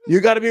work. You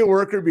got to be a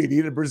worker bee to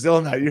eat a Brazil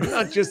nut. You're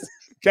not just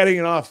getting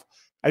it off.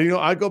 And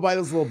I go buy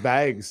those little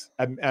bags.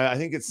 I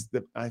think it's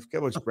I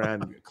forget which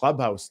brand,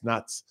 Clubhouse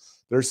nuts.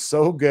 They're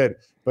so good,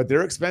 but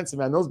they're expensive,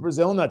 man. Those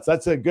Brazil nuts,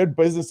 that's a good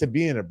business to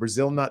be in, a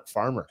Brazil nut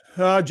farmer.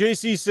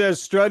 JC says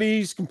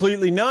Struddy's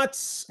completely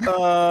nuts.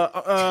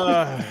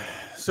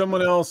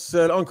 Someone else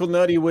said Uncle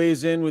Nutty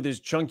weighs in with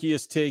his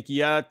chunkiest take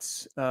yet.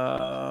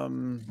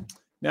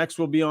 Next,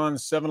 we'll be on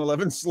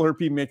 7-Eleven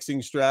Slurpee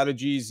mixing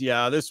strategies.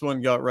 Yeah, this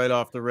one got right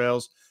off the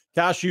rails.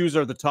 Cashews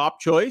are the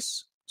top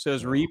choice,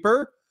 says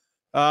Reaper.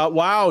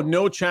 Wow,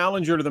 no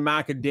challenger to the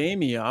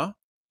macadamia.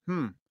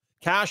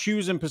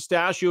 Cashews and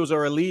pistachios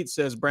are elite,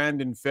 says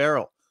Brandon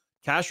Farrell.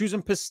 Cashews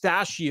and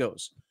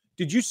pistachios.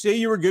 Did you say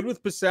you were good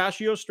with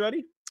pistachios,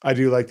 Struddy? I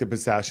do like the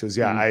pistachios.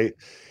 Yeah,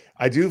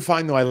 I do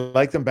find, though, I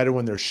like them better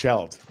when they're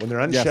shelled. When they're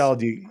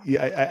unshelled,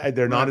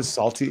 they're not as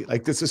salty.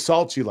 Like, this is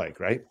salt you like,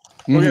 right?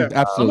 Okay,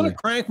 absolutely. I'm going to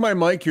crank my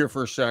mic here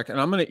for a sec, and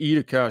I'm going to eat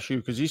a cashew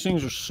because these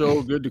things are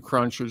so good to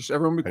crunch. Just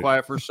everyone be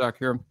quiet for a sec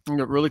here. I'm going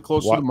to get really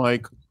close to the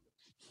mic.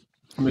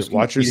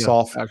 Watch your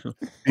soft.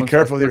 Be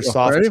careful with your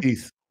soft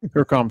teeth.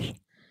 Here it comes.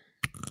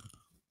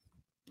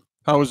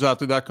 How was that?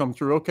 Did that come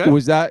through okay?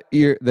 Was that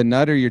the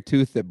nut or your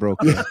tooth that broke?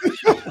 That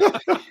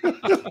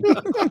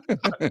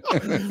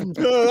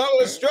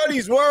was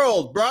Struddy's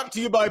World, brought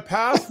to you by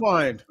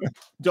Pathfind.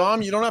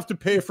 Dom, you don't have to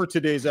pay for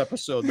today's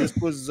episode. This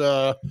was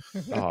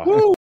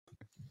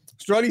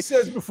Struddy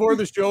says before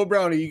the show,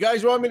 Brownie, you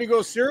guys want me to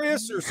go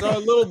serious or a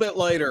little bit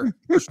lighter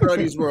for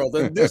Struddy's World?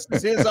 And this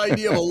is his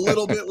idea of a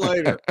little bit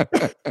lighter.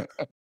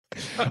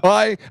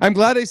 Well, I'm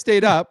glad I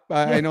stayed up.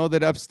 I know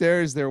that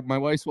upstairs my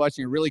wife's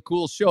watching a really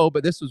cool show,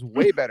 but this was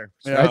way better.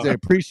 So I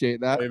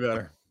appreciate that. Way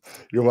better.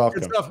 You're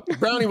welcome. Good stuff.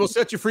 Brownie, we'll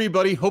set you free,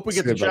 buddy. Hope we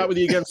get to chat with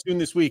you again soon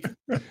this week.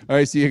 All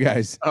right, see you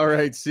guys. All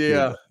right, see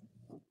ya.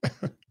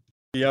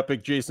 The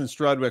epic Jason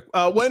Strudwick.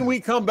 When we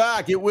come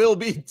back, it will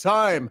be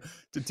time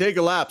to take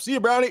a lap. See you,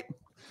 Brownie.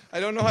 I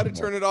don't know how to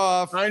turn it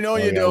off. I know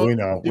you don't. We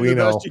know. Do the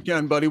best you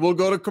can, buddy. We'll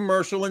go to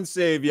commercial and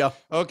save you.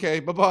 Okay,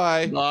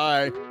 bye-bye.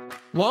 Bye.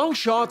 Long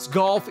Shots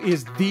Golf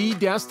is the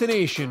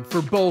destination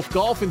for both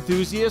golf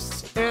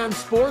enthusiasts and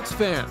sports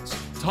fans.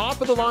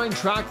 Top-of-the-line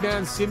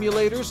TrackMan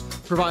simulators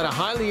provide a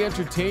highly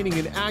entertaining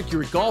and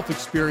accurate golf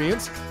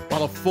experience,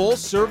 while a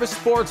full-service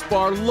sports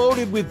bar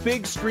loaded with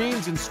big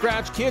screens and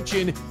scratch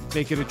kitchen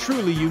make it a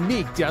truly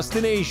unique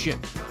destination.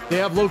 They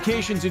have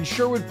locations in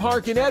Sherwood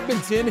Park and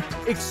Edmonton.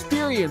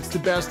 Experience the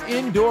best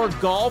indoor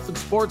golf and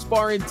sports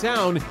bar in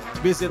town.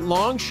 Visit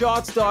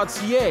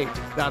longshots.ca.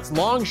 That's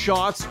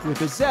longshots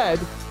with a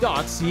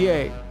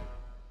Z.ca.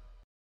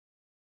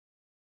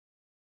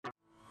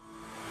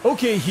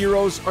 Okay,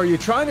 heroes, are you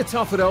trying to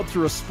tough it out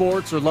through a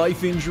sports or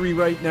life injury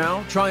right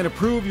now? Trying to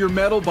prove your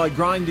mettle by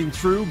grinding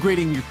through,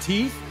 gritting your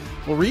teeth?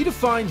 Well,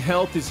 Redefined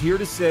Health is here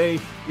to say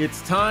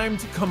it's time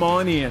to come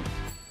on in.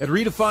 At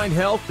Redefined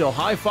Health, they'll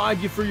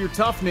high-five you for your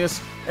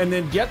toughness and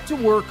then get to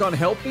work on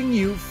helping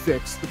you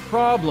fix the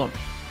problem.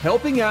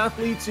 Helping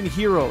athletes and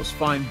heroes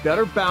find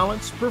better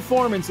balance,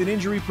 performance, and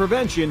injury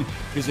prevention.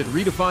 Visit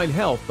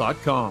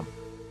redefinedhealth.com.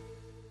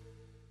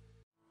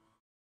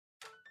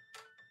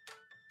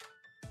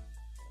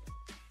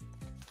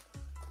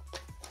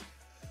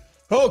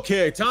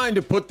 Okay, time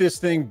to put this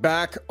thing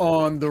back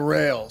on the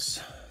rails.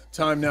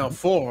 Time now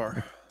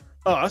for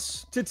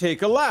us to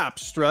take a lap.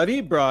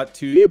 Struddy, brought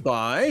to you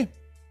by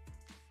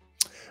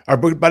our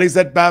buddies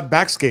at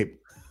Backscape.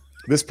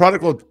 This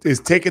product is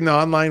taking the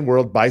online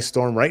world by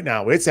storm right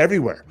now. It's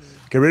everywhere.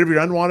 Get rid of your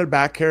unwanted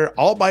back hair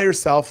all by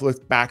yourself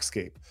with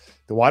Backscape.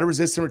 The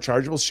water-resistant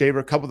rechargeable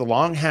shaver coupled with a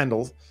long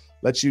handle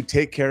lets you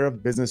take care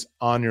of business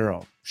on your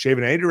own. Shave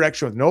in any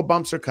direction with no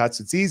bumps or cuts.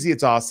 It's easy.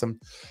 It's awesome.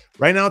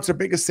 Right now, it's our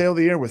biggest sale of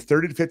the year with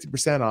 30 to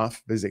 50%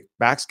 off. Visit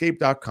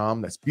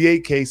backscape.com. That's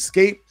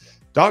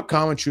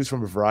bakscape.com and choose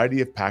from a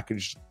variety of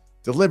packages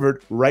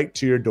delivered right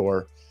to your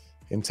door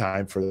in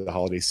time for the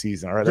holiday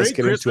season. All right, let's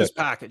get Christmas into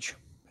it. Package.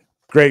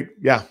 Great.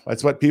 Yeah,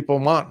 that's what people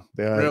want.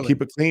 They Really?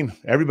 keep it clean.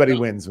 Everybody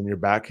wins when your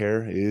back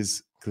hair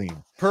is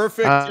clean.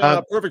 Perfect,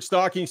 perfect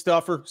stocking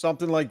stuffer,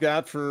 something like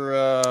that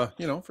for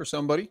for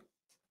somebody.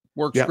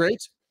 Works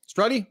great.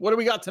 Struddy, what do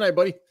we got tonight,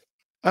 buddy?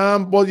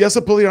 Well, Jesse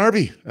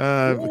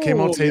Puljujärvi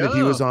came out today that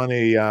he was on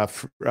a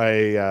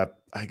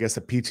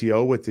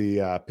PTO with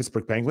the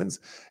Pittsburgh Penguins,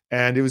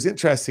 and it was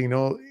interesting.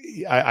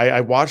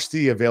 I watched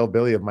the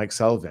availability of Mike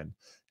Sullivan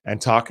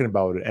and talking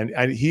about it,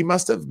 and he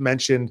must have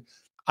mentioned,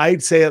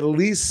 I'd say, at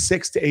least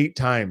 6 to 8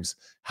 times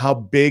how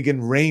big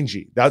and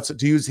rangy. That's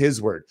to use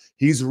his word.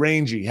 He's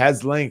rangy,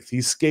 has length,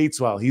 he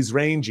skates well, he's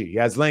rangy, he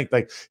has length.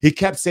 Like, he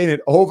kept saying it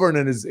over and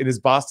in his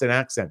Boston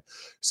accent.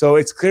 So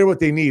it's clear what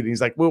they need. And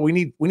he's like, well, we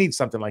need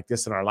something like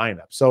this in our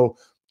lineup. So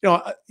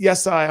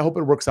yes, I hope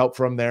it works out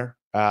for him there.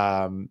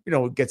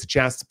 Gets a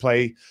chance to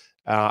play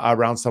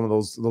around some of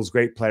those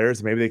great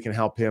players. Maybe they can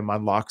help him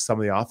unlock some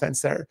of the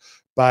offense there.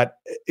 But,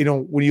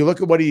 when you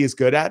look at what he is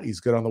good at, he's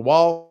good on the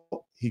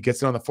wall. He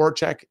gets it on the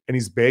forecheck, and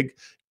he's big.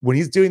 When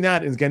he's doing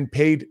that and is getting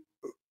paid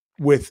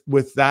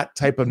with that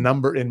type of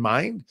number in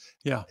mind,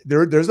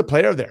 there's a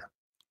player there.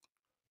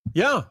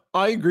 Yeah,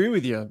 I agree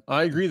with you.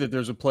 I agree that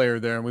there's a player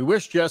there, and we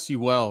wish Jesse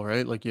well,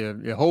 right? Like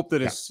you hope that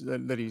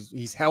that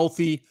he's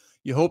healthy.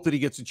 You hope that he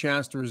gets a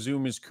chance to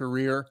resume his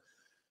career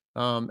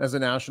as a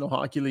National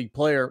Hockey League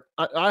player.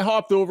 I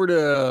hopped over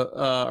to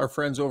our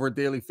friends over at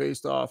Daily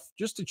Faceoff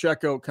just to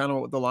check out kind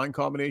of what the line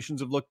combinations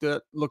have looked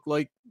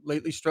like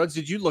lately. Struds,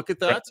 did you look at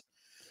that?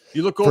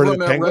 You look over on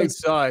that right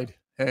side.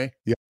 Hey,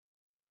 yeah.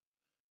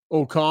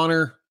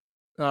 O'Connor,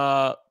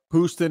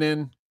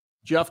 Puustinen,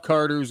 Jeff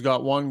Carter, who's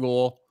got 1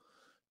 goal.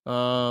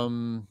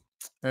 And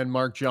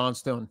Mark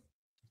Johnstone.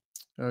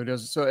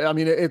 So I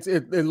mean,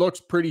 it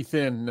looks pretty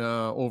thin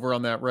over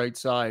on that right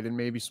side, and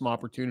maybe some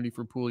opportunity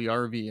for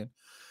Puljujarvi. And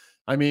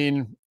I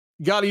mean,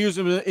 got to use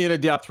him in a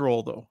depth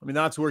role, though. I mean,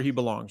 that's where he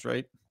belongs,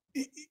 right?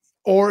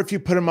 Or if you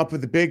put him up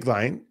with the big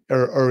line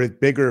or with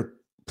bigger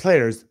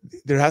players,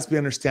 there has to be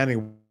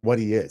understanding what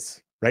he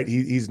is, right?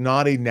 He's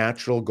not a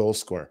natural goal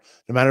scorer.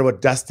 No matter what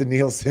Dustin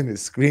Nielsen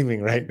is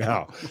screaming right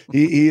now,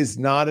 he is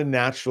not a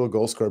natural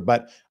goal scorer.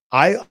 But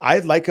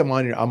I'd like him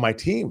on my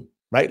team,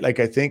 right? Like,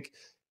 I think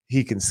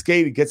he can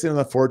skate. He gets in on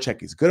the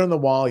forecheck. He's good on the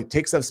wall. He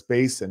takes up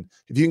space. And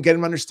if you can get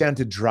him to understand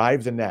to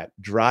drive the net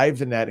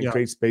and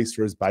create space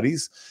for his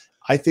buddies,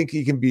 I think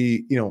he can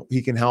be,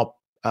 he can help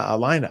a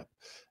lineup.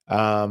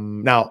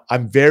 Now,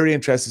 I'm very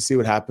interested to see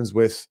what happens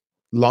with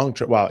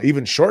long-term, well,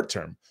 even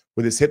short-term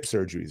with his hip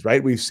surgeries,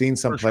 right? We've seen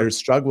some players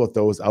struggle with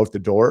those out the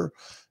door.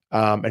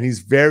 And he's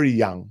very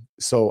young.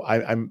 So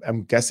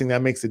I'm guessing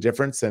that makes a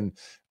difference. And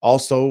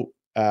also,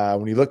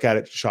 when you look at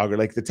it, Shagar,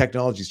 like the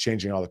technology is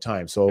changing all the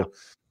time. So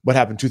what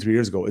happened 2-3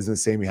 years ago isn't the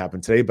same that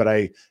happened today. But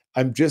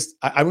I'm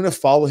going to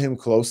follow him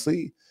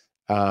closely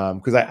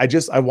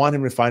because I want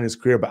him to find his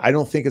career, but I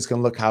don't think it's going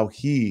to look how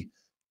he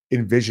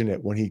envisioned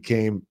it when he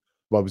came.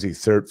 What was he,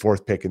 3rd,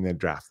 4th pick in the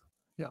draft?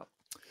 Yeah.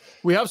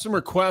 We have some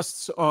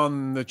requests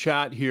on the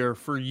chat here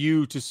for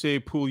you to say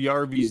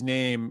Puljujarvi's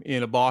name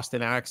in a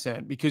Boston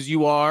accent, because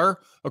you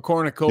are a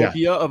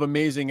cornucopia of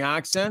amazing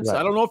accents. Right.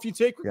 I don't know if you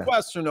take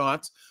requests or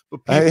not,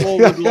 but people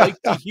would like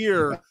to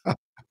hear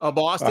a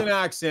Boston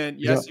accent.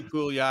 Jesse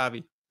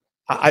Puljujarvi.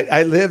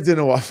 I lived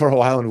for a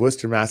while in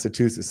Worcester,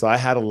 Massachusetts, so I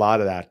had a lot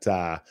of that.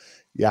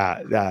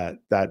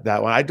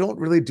 That one. I don't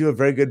really do a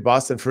very good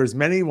Boston. For as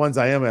many ones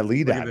I am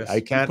elite at, I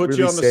can't put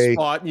really you on the say,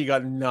 spot and you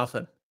got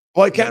nothing.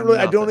 Well, I can't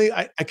really.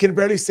 I can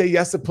barely say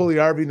yes to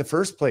Puljujarvi in the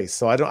first place.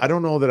 So I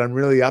don't know that I'm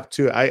really up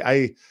to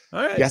it.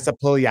 Yes to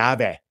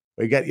Puljujarvi.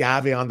 We get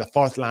Yavi on the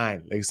 4th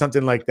line, like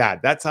something like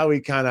that. That's how he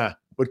kind of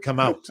would come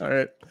out. All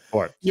right.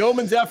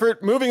 Yeoman's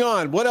effort. Moving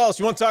on. What else?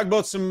 You want to talk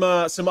about some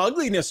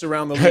ugliness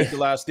around the league the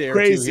last day or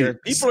two here?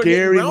 People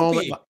scary are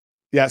moment.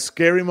 Yeah,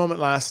 scary moment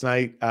last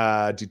night.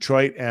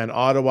 Detroit and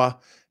Ottawa.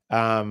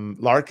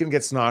 Larkin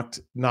gets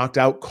knocked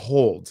out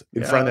cold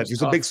in front of that.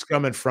 There's a big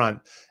scrum in front.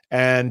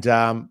 And,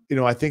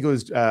 I think it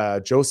was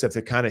Joseph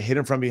that kind of hit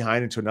him from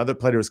behind into another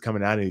player who was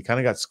coming at him. He kind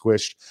of got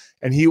squished.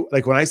 And he,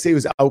 like, when I say he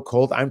was out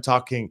cold, I'm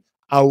talking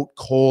out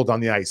cold on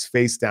the ice,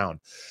 face down.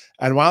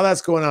 And while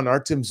that's going on,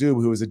 Artem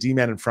Zub, who was a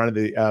D-man in front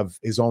of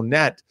his own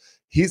net,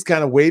 he's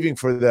kind of waving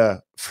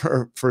for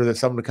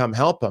someone to come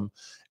help him.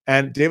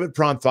 And David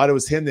Perron thought it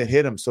was him that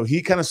hit him. So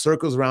he kind of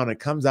circles around and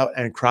comes out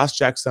and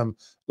cross-checks him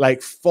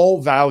like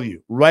full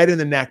value, right in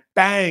the neck,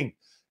 bang.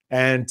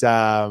 And,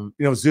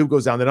 Zub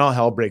goes down, then all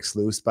hell breaks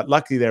loose. But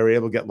luckily they were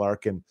able to get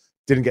Larkin,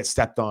 didn't get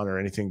stepped on or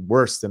anything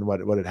worse than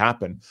what had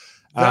happened.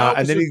 That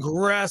was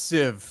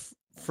aggressive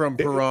from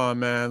Perron,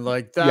 man.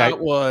 Like that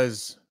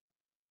was...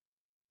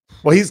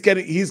 Well, he's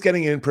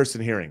getting an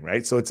in-person hearing,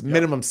 right? So it's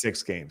minimum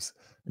 6 games,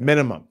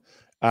 minimum.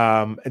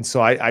 And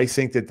so I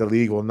think that the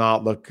league will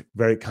not look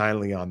very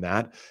kindly on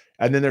that.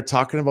 And then they're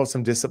talking about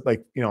some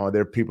discipline, like,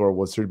 their people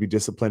will sort of be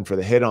disciplined for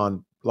the hit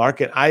on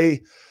Larkin.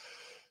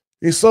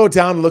 He slowed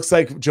down. It looks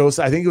like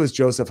Joseph. I think it was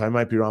Joseph. I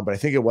might be wrong, but I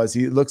think it was.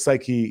 He looks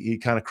like he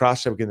kind of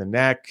cross-checked in the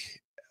neck.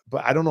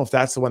 But I don't know if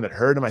that's the one that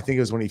hurt him. I think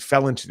it was when he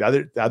fell into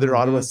the other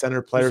Ottawa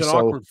center player. It was an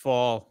awkward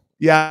fall.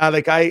 Yeah,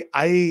 like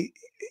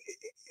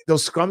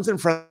those scrums in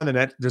front of the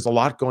net, there's a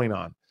lot going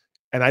on.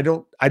 And I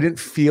didn't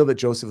feel that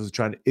Joseph was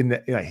trying to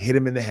hit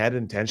him in the head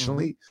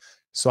intentionally.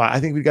 So I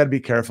think we got to be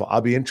careful.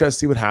 I'll be interested to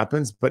see what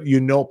happens, but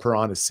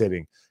Perron is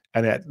sitting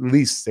and at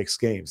least 6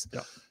 games.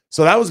 Yeah.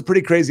 So that was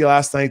pretty crazy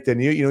last night.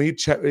 Then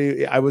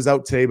I was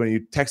out today, but you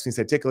texted me and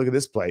said, take a look at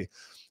this play.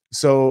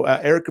 So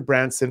Erica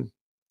Branson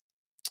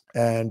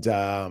and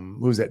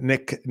who was it?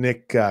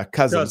 Nick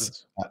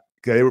Cousins.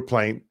 They were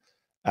playing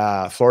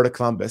Florida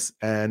Columbus,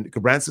 and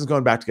Branson's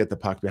going back to get the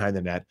puck behind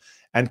the net,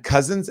 and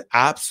Cousins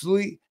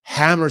absolutely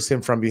hammers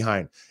him from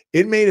behind.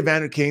 It made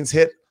Evander Kane's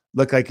hit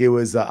look like it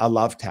was a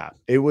love tap.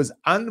 It was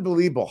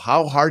unbelievable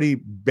how hard he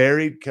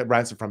buried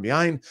Branson from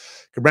behind.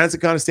 Branson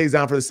kind of stays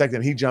down for the second,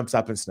 and he jumps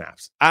up and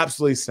snaps.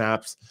 Absolutely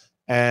snaps.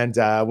 and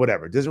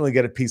whatever. Doesn't really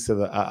get a piece of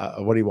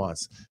what he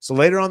wants. So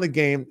later on in the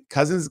game,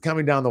 Cousins is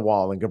coming down the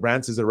wall, and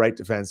Gudbranson is a right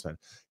defenseman.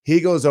 He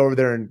goes over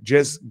there and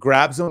just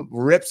grabs him,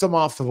 rips him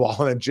off the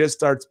wall, and just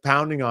starts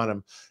pounding on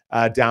him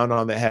down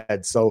on the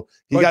head. So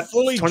he got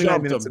fully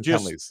 29 minutes of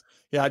penalties.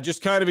 Yeah,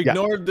 just kind of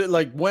ignored it,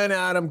 like went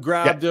at him,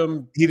 grabbed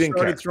him, he didn't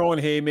started care. throwing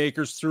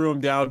haymakers, threw him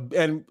down,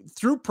 and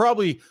threw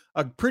probably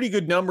a pretty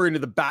good number into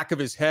the back of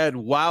his head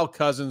while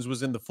Cousins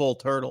was in the full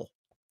turtle.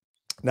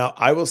 Now,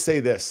 I will say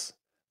this.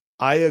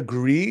 I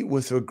agree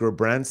with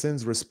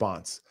Gudbranson's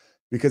response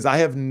because I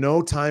have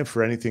no time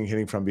for anything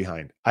hitting from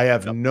behind. I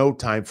have no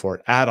time for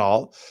it at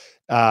all.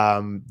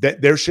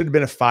 There should have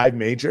been a 5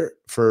 major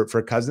for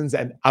Cousins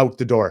and out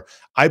the door.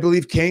 I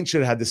believe Kane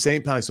should have had the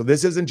same penalty. So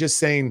this isn't just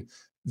saying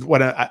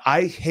what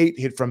I hate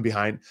hit from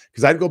behind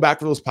because I'd go back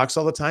for those pucks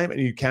all the time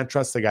and you can't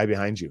trust the guy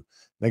behind you,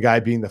 the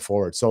guy being the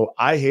forward. So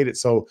I hate it.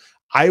 So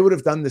I would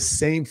have done the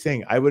same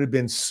thing. I would have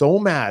been so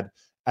mad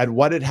at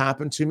what had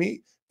happened to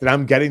me that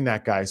I'm getting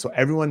that guy. So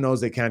everyone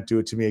knows they can't do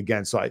it to me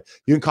again. So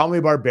you can call me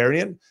a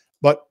barbarian,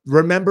 but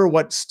remember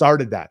what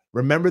started that.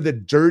 Remember the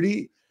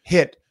dirty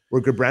hit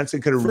where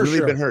Gudbranson could have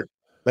really been hurt,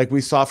 like we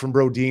saw from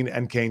Brodin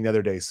and Kane the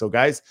other day. So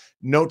guys,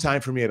 no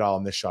time for me at all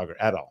in this Shogger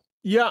at all.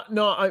 Yeah,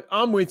 no,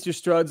 I'm with you,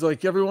 Struds.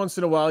 Like every once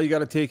in a while, you got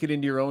to take it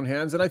into your own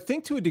hands. And I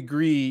think to a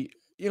degree,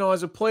 you know,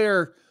 as a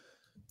player,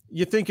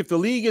 you think if the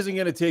league isn't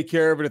going to take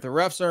care of it, if the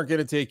refs aren't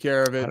going to take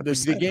care of it,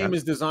 the game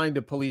is designed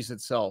to police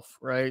itself,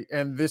 right?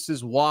 And this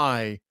is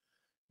why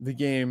the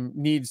game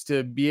needs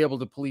to be able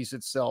to police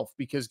itself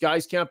because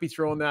guys can't be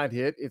throwing that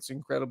hit. It's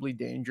incredibly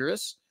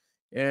dangerous.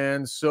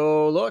 And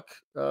so, look,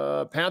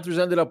 Panthers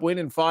ended up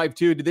winning 5-2.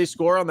 Did they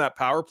score on that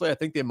power play? I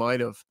think they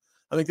might have.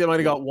 I think they might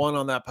have got 1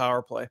 on that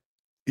power play.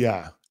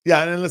 Yeah.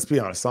 Yeah. And let's be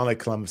honest, it's not like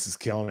Columbus is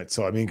killing it.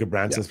 So, I mean,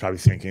 Gudbranson's probably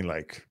thinking,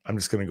 like, I'm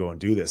just going to go and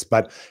do this.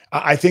 But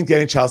I think the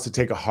NHL has to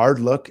take a hard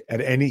look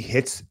at any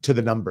hits to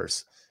the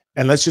numbers.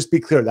 And let's just be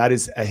clear, that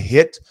is a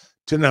hit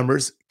to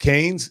numbers.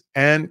 Canes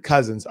and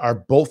Cousins are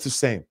both the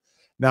same.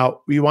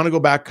 Now, we want to go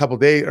back a couple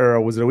of days, or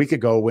was it a week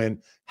ago,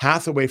 when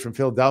Hathaway from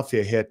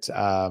Philadelphia hit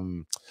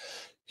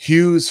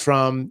Hughes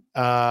from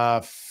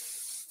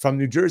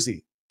New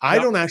Jersey. I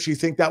don't actually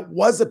think that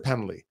was a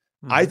penalty.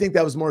 I think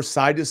that was more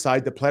side to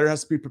side. The player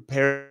has to be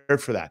prepared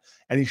for that.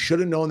 And he should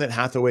have known that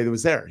Hathaway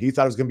was there. He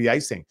thought it was going to be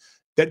icing.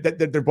 That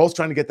they're both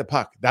trying to get the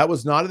puck. That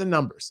was not in the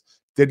numbers.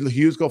 Did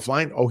Hughes go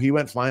flying? Oh, he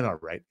went flying all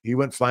right. He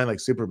went flying like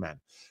Superman.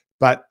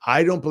 But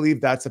I don't believe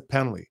that's a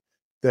penalty.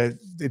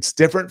 It's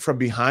different from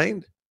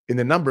behind in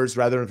the numbers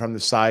rather than from the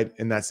side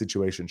in that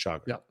situation,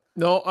 Shogger. Yeah.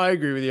 No, I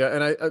agree with you.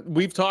 And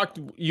we've talked,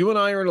 you and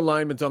I are in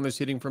alignment on this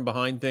hitting from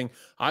behind thing.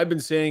 I've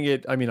been saying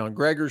it, I mean, on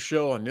Gregor's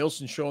show, on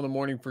Nilsson's show in the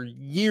morning for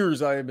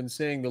years. I have been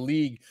saying the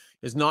league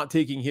is not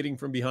taking hitting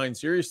from behind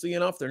seriously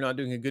enough. They're not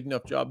doing a good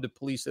enough job to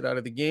police it out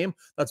of the game.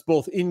 That's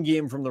both in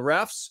game from the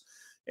refs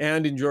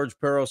and in George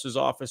Peros's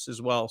office as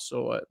well.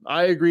 So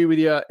I agree with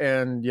you.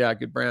 And yeah,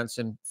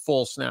 Gudbranson,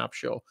 full snap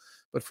show.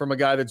 But from a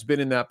guy that's been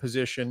in that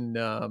position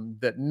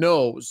that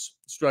knows,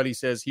 Struddy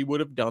says he would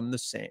have done the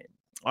same.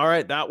 All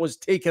right, that was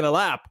Taking a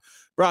Lap,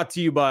 brought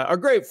to you by our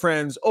great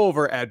friends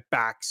over at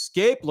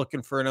Backscape.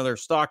 Looking for another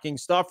stocking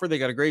stuffer. They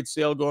got a great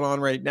sale going on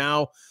right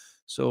now,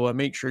 so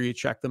make sure you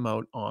check them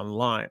out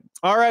online.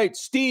 All right,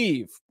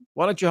 Steve,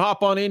 why don't you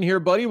hop on in here,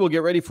 buddy? We'll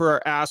get ready for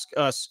our Ask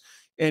Us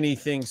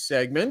Anything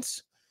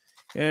segment.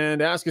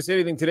 And Ask Us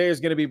Anything today is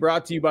going to be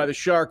brought to you by the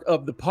Shark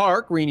of the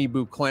Park, Renee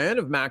Buclan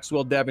of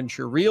Maxwell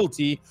Devonshire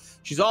Realty.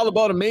 She's all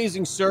about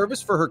amazing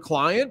service for her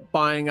client.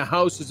 Buying a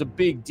house is a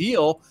big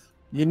deal.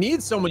 You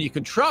need someone you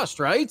can trust,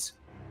 right?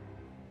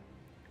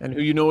 And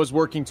who you know is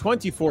working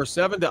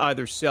 24/7 to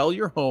either sell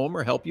your home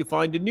or help you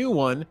find a new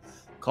one.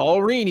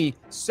 Call Renee,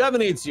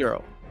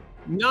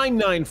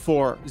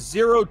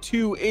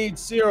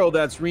 780-994-0280.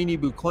 That's Renee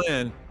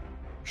Buclan,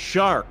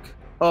 Shark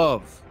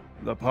of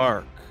the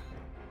Park.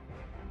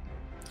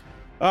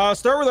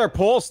 Start with our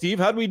poll, Steve.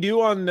 How'd we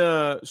do on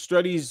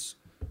Struddy's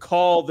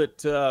call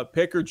that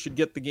Pickard should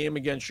get the game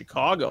against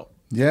Chicago?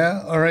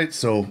 Yeah, all right.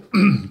 So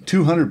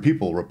 200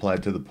 people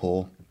replied to the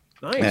poll.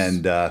 Nice.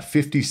 And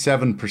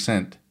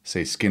 57%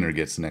 say Skinner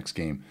gets the next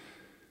game.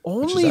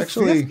 Only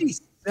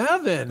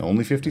 57?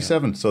 Only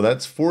 57. Yeah. So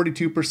that's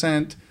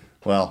 42%.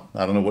 Well,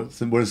 I don't know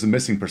what is the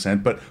missing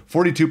percent, but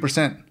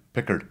 42%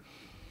 Pickard.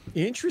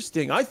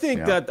 Interesting. I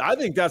think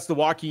that's the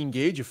Joaquin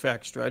Gage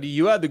effect, Struddy.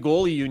 You had the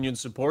goalie union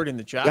support in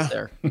the chat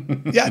there.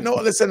 Yeah, no,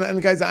 listen,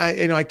 and guys,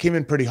 I came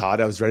in pretty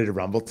hot. I was ready to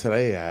rumble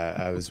today.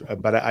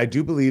 But I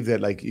do believe that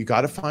like you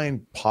got to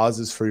find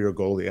pauses for your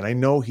goalie, and I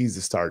know he's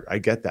the starter. I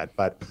get that,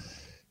 but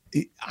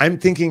I'm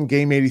thinking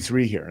game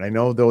 83 here, and I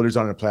know the Oilers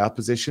are in a playoff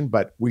position,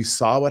 but we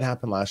saw what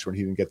happened last year when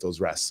he didn't get those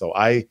rests. So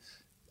I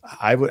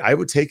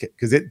would take it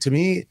because to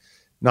me,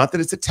 not that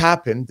it's a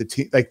tap in.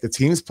 The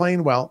team's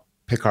playing well.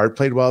 Picard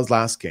played well his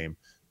last game.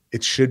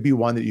 It should be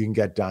one that you can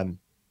get done,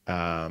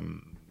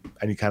 and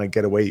you kind of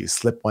get away. You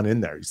slip one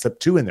in there. You slip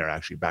two in there,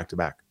 actually, back to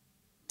back.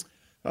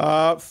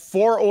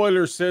 For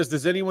Oilers says,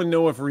 does anyone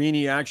know if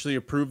Rini actually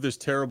approved this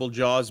terrible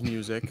Jaws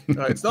music?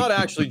 It's not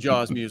actually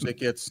Jaws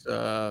music. It's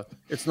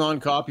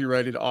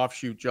non-copyrighted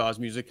offshoot Jaws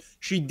music.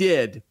 She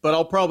did, but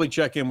I'll probably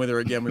check in with her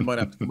again. We might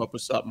have to come up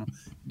with something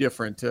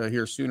different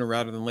here sooner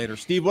rather than later.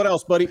 Steve, what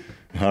else, buddy?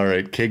 All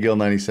right.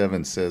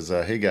 KGill97 says,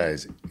 hey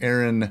guys,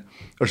 Arpan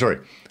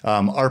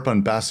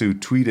Basu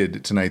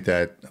tweeted tonight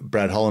that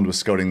Brad Holland was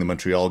scouting the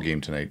Montreal game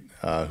tonight.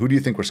 Who do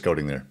you think we're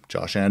scouting there?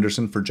 Josh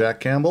Anderson for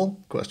Jack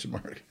Campbell? ?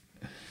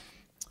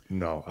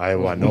 No, I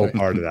want no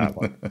part of that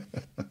one.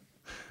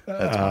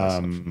 That's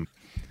awesome.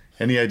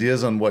 Any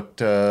ideas on what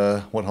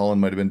Holland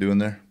might have been doing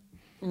there?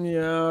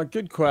 Yeah,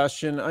 good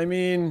question. I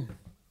mean,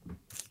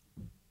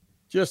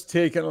 just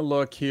taking a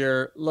look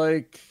here,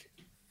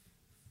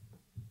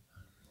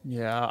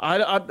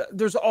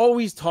 there's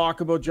always talk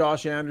about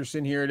Josh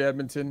Anderson here at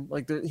Edmonton.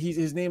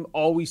 His name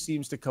always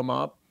seems to come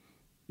up,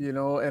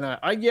 and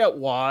I get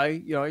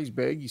why. He's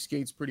big, he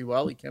skates pretty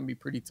well, he can be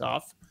pretty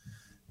tough.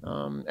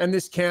 And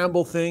this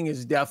Campbell thing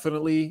is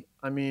definitely,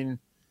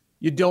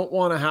 you don't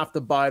want to have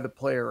to buy the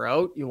player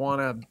out. You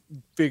want to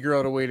figure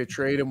out a way to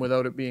trade him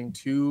without it being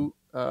too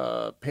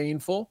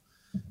painful.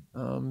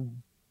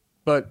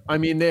 But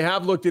they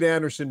have looked at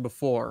Anderson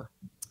before.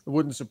 It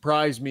wouldn't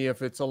surprise me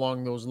if it's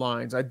along those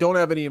lines. I don't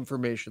have any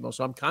information though,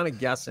 so I'm kind of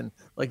guessing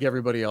like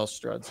everybody else,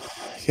 Struds.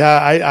 Yeah,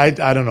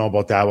 I don't know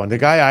about that one. The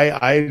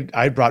guy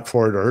I brought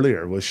forward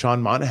earlier was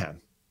Sean Monahan.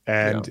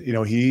 And,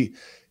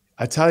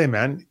 I tell you,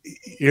 man,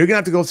 you're going to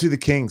have to go through the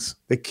Kings.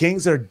 The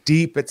Kings are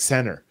deep at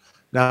center.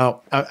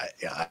 Now,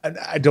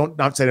 I don't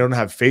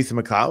have faith in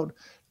McLeod,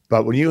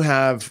 but when you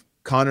have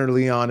Connor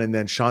Leon and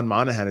then Sean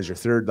Monahan as your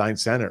third line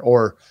center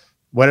or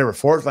whatever,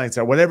 fourth line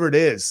center, whatever it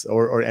is,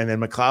 and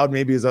then McLeod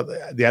maybe is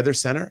the other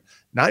center,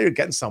 now you're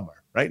getting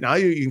somewhere, right? Now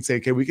you can say,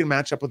 okay, we can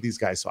match up with these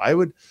guys. So I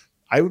would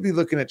be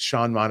looking at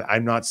Sean Monahan.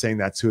 I'm not saying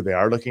that's who they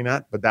are looking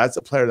at, but that's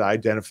a player that I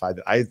identified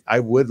that I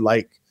would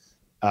like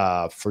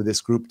for this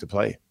group to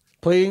play.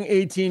 Playing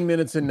 18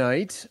 minutes a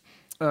night,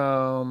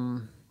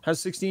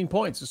 has 16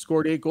 points, has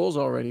scored 8 goals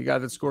already. A guy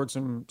that scored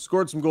some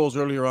goals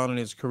earlier on in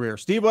his career.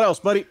 Steve, what else,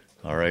 buddy?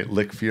 All right,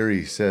 Lick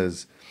Fury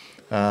says,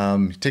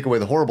 take away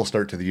the horrible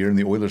start to the year, and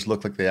the Oilers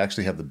look like they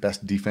actually have the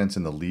best defense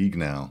in the league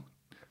now.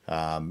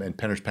 And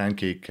Penner's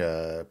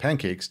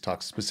Pancakes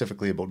talks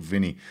specifically about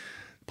Vinny.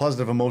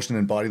 Positive emotion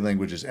and body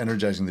language is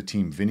energizing the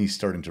team. Vinny's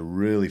starting to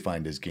really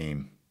find his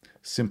game.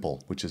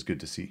 Simple, which is good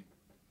to see.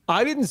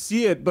 I didn't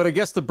see it, but I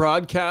guess the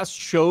broadcast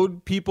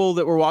showed people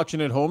that were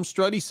watching at home,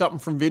 Struddy, something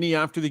from Vinny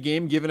after the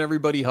game, giving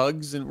everybody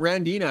hugs. And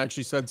Randina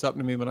actually said something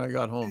to me when I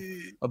got home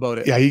about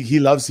it. Yeah, he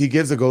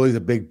gives the goalies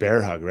a big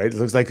bear hug, right? It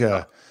looks like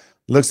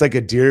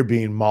a deer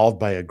being mauled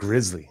by a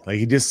grizzly. Like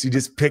he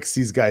just picks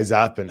these guys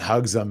up and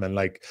hugs them and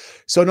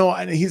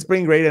and he's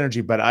bringing great energy.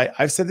 But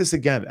I've said this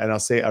again, and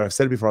I've said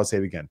it before, I'll say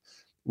it again.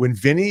 When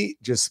Vinny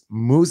just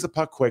moves the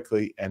puck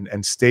quickly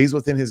and stays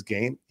within his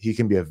game, he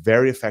can be a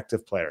very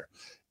effective player.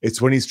 It's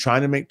when he's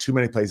trying to make too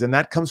many plays. And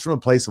that comes from a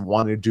place of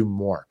wanting to do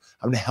more.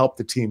 I'm going to help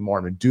the team more.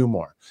 I'm going to do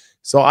more.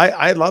 So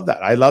I love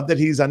that. I love that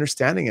he's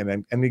understanding it.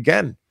 And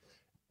again,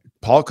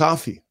 Paul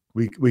Coffey,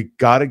 we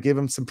got to give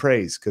him some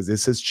praise because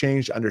this has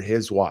changed under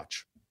his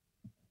watch.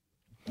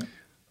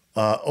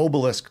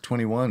 Obelisk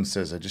 21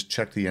 says, I just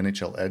checked the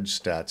NHL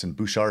Edge stats, and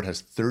Bouchard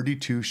has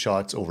 32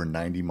 shots over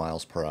 90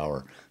 miles per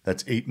hour.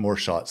 That's 8 more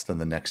shots than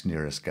the next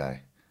nearest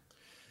guy.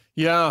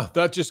 Yeah,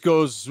 that just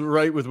goes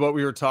right with what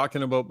we were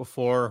talking about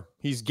before.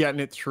 He's getting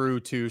it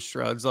through too,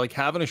 Struds. Like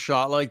having a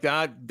shot like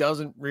that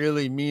doesn't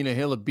really mean a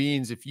hill of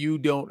beans if you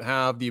don't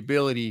have the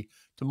ability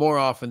to more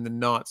often than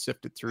not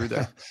sift it through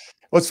there.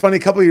 Well, it's funny. A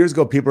couple of years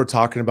ago, people were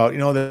talking about,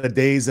 the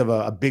days of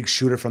a big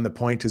shooter from the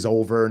point is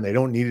over and they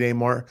don't need it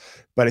anymore.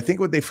 But I think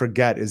what they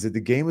forget is that the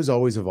game is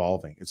always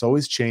evolving. It's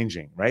always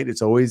changing, right?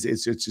 It's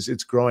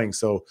growing.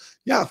 So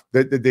yeah,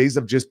 the days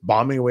of just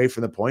bombing away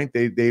from the point,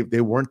 they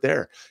weren't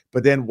there.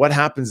 But then what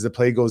happens is the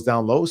play goes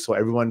down low. So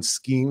everyone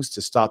schemes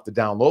to stop the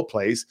down low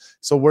plays.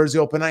 So where's the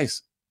open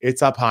ice?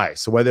 It's up high.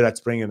 So whether that's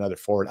bringing another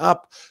forward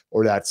up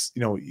or that's,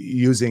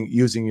 using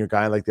your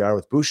guy like they are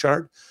with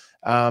Bouchard,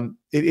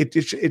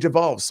 it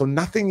evolves. So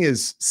nothing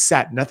is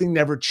set. Nothing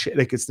never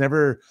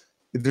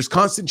there's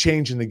constant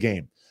change in the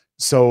game.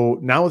 So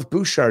now with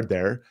Bouchard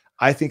there,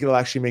 I think it'll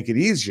actually make it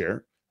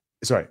easier.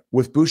 Sorry,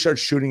 with Bouchard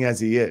shooting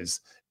as he is,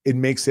 it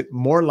makes it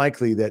more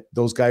likely that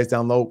those guys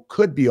down low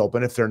could be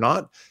open. If they're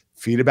not,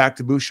 feed it back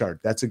to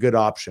Bouchard. That's a good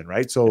option,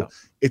 right? So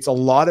It's a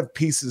lot of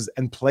pieces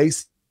and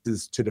places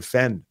to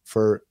defend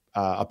for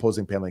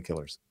opposing penalty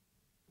killers.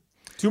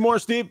 2 more,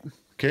 Steve.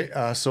 Okay,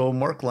 so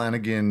Mark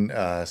Lanigan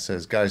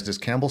says, guys, does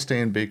Campbell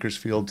stay in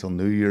Bakersfield till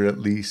New Year at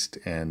least?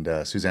 And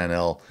Suzanne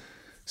L.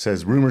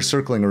 says, rumors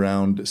circling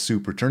around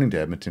Soup returning to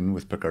Edmonton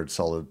with Pickard's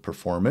solid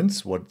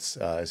performance.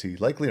 Is he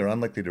likely or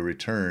unlikely to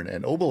return?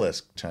 And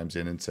Obelisk chimes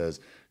in and says,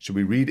 should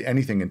we read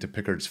anything into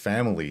Pickard's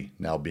family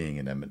now being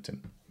in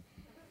Edmonton?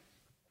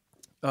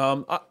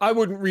 I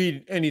wouldn't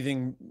read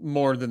anything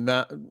more than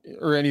that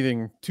or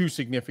anything too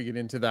significant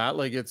into that.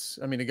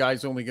 A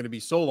guy's only going to be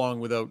so long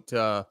without,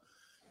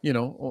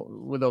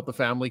 without the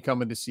family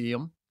coming to see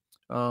him.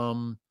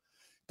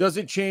 Does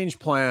it change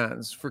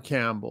plans for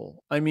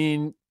Campbell? I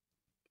mean,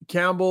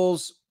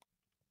 Campbell's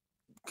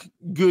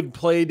good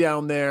play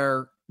down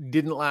there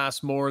didn't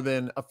last more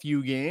than a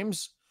few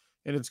games,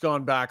 and it's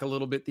gone back a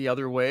little bit the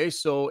other way.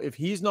 So if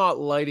he's not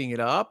lighting it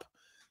up,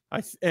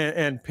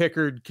 and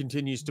Pickard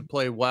continues to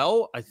play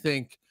well, I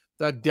think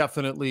that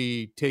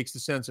definitely takes the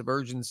sense of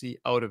urgency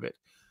out of it.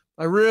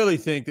 I really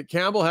think that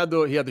Campbell had the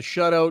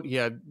shutout. He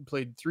had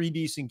played 3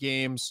 decent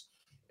games,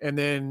 and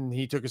then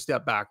he took a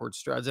step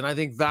backwards, Struds. And I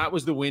think that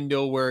was the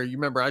window where, you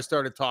remember, I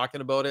started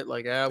talking about it,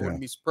 like, I wouldn't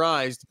be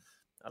surprised.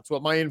 That's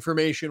what my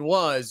information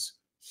was.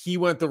 He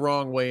went the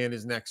wrong way in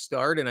his next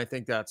start, and I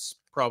think that's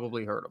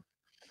probably hurt him.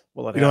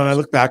 Well, when I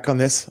look back on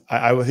this,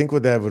 I would think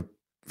what I would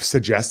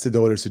suggest to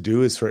the owners to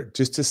do is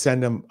just to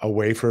send him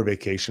away for a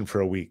vacation for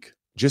a week,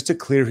 just to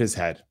clear his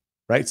head,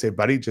 right? Say,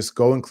 buddy, just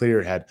go and clear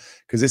your head,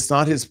 because it's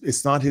not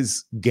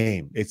his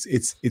game.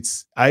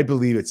 It's I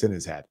believe it's in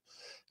his head,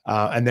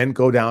 and then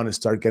go down and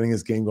start getting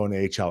his game going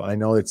to HL. I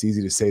know it's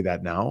easy to say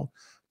that now,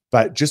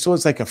 but just so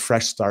it's like a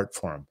fresh start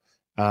for him.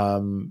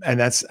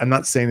 And I'm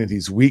not saying that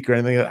he's weak or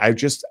anything.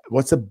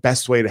 What's the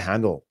best way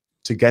to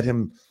get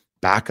him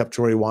back up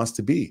to where he wants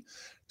to be?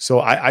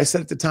 So I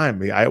said at the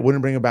time, I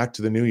wouldn't bring him back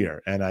to the new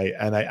year. And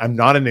I'm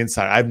not an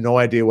insider. I have no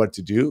idea what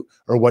to do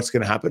or what's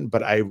going to happen,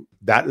 but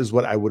that is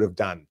what I would have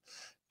done.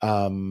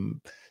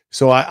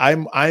 So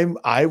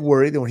I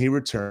worry that when he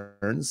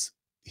returns,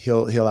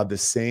 he'll have the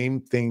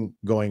same thing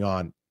going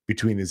on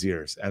between his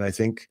ears. And I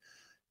think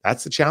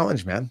that's a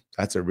challenge, man.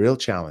 That's a real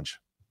challenge.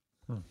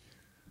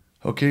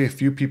 Okay, a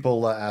few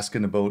people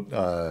asking about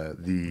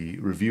the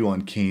review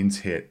on Kane's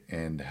hit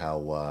and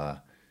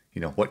how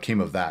what came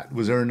of that.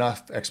 Was there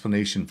enough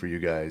explanation for you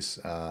guys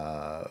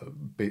on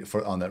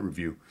that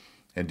review,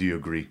 and do you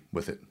agree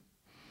with it?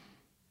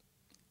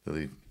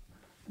 The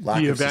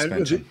lack of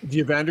suspension. The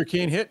Evander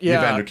Kane hit,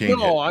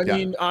 I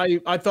mean,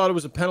 I thought it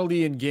was a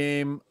penalty in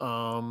game.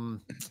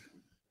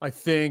 I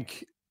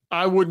think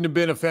I wouldn't have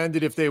been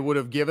offended if they would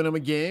have given him a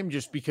game,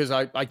 just because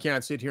I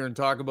can't sit here and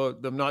talk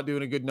about them not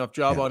doing a good enough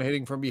job on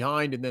hitting from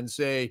behind and then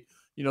say,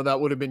 that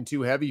would have been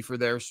too heavy for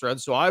their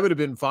strength. So I would have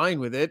been fine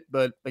with it.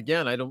 But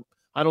again, I don't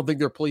think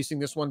they're policing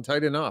this one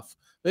tight enough.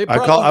 It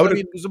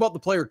was about the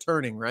player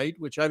turning, right?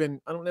 Which I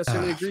don't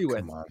necessarily agree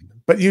with.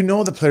 But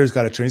the player's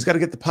got to turn. He's got to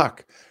get the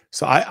puck.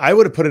 So I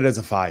would have put it as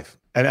a 5.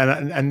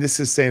 And this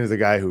is saying as a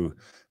guy who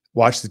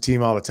watched the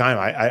team all the time,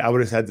 I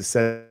would have had to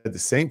say the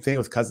same thing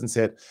with Cousins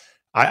hit.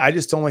 I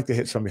just don't like the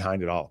hits from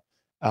behind at all.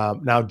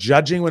 Now,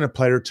 judging when a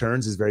player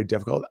turns is very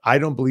difficult. I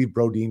don't believe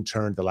Brodin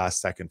turned the last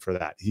second for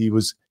that. He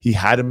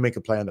had to make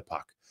a play on the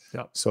puck.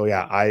 Yep. So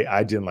yeah,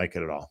 I didn't like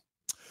it at all.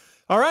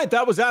 All right,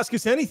 that was Ask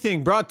Us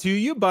Anything, brought to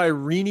you by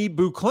Rini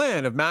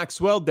Bouclan of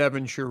Maxwell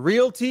Devonshire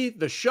Realty,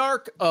 the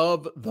Shark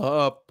of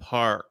the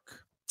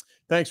Park.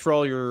 Thanks for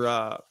all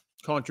your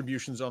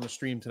contributions on the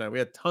stream tonight. We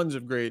had tons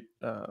of great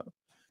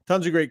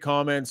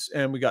comments,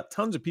 and we got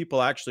tons of people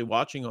actually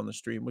watching on the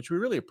stream, which we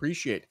really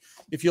appreciate.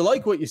 If you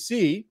like what you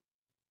see,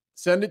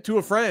 send it to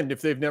a friend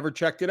if they've never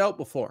checked it out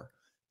before.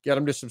 Get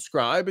them to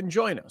subscribe and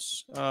join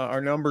us. Our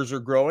numbers are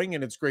growing,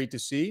 and it's great to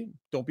see.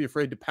 Don't be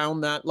afraid to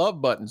pound that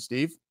love button,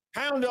 Steve.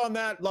 Pound on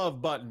that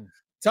love button.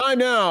 Time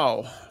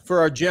now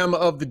for our gem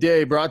of the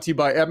day, brought to you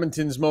by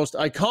Edmonton's most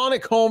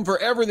iconic home for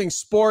everything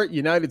sport,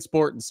 United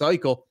Sport and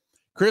Cycle.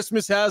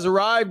 Christmas has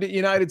arrived at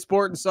United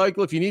Sport and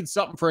Cycle. If you need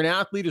something for an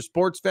athlete or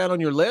sports fan on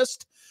your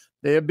list,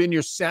 they have been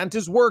your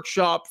Santa's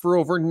workshop for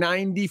over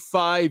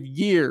 95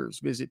 years.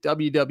 Visit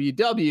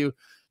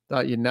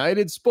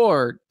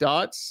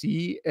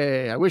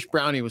www.unitedsport.ca. I wish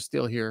Brownie was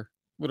still here.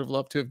 Would have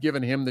loved to have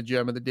given him the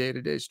gem of the day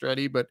today,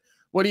 Struddy. But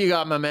what do you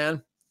got, my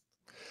man?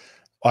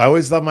 I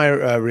always love my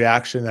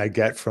reaction I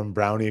get from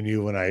Brownie and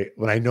you when I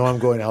know I'm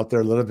going out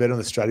there a little bit in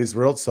the Struddy's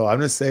world. So I'm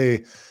going to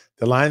say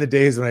the line of the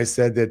day is when I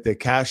said that the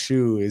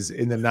cashew is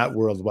in the nut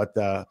world what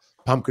the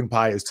pumpkin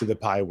pie is to the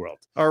pie world.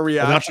 Our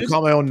reaction, not to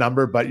call my own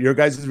number, but your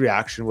guys'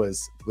 reaction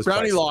was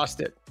Brownie priceless.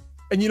 Lost it.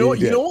 And you know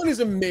what is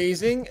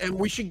amazing? And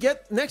we should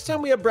get, next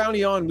time we have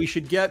Brownie on, we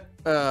should get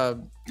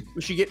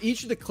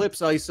each of the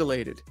clips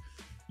isolated.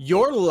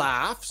 Your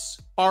laughs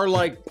are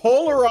like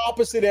polar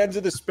opposite ends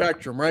of the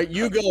spectrum, right?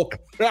 You go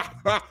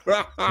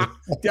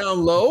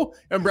down low,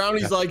 and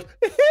Brownie's like,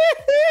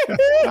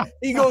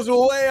 he goes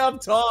way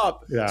up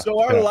top. Yeah, so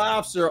our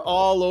laughs are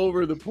all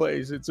over the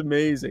place. It's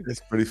amazing.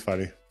 It's pretty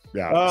funny.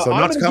 Yeah. So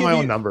not to call my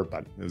own number,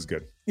 but it was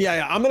good.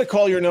 Yeah. I'm going to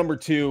call your number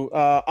 2.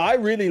 I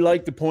really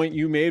like the point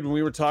you made when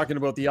we were talking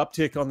about the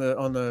uptick on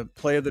the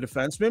play of the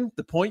defenseman.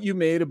 The point you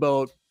made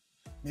about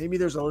maybe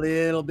there's a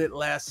little bit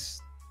less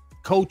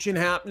coaching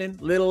happening,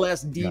 little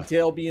less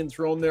detail being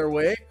thrown their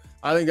way.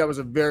 I think that was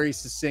a very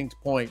succinct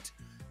point.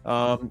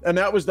 And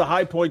that was the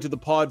high point of the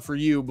pod for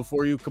you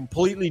before you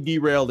completely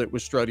derailed it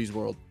with Struddy's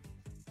World.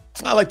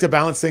 I like to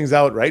balance things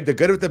out, right? The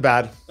good with the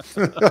bad.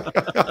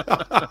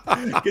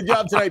 Good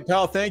job tonight,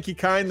 pal. Thank you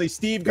kindly.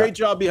 Steve, great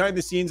job behind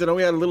the scenes. I know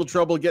we had a little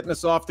trouble getting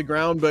us off the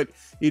ground, but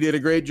you did a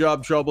great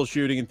job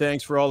troubleshooting, and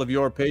thanks for all of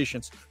your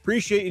patience.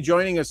 Appreciate you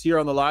joining us here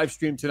on the live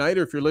stream tonight,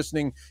 or if you're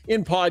listening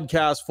in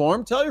podcast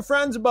form, tell your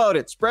friends about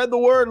it. Spread the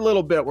word a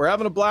little bit. We're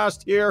having a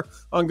blast here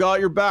on Got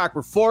Your Back.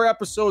 We're 4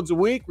 episodes a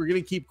week. We're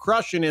going to keep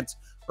crushing it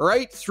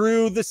right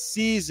through the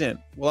season.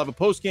 We'll have a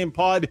post-game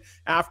pod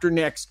after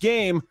next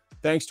game,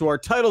 thanks to our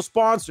title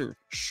sponsor,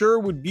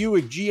 Sherwood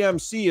Buick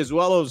GMC, as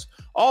well as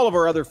all of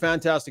our other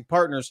fantastic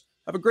partners.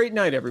 Have a great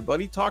night,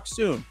 everybody. Talk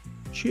soon.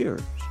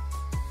 Cheers.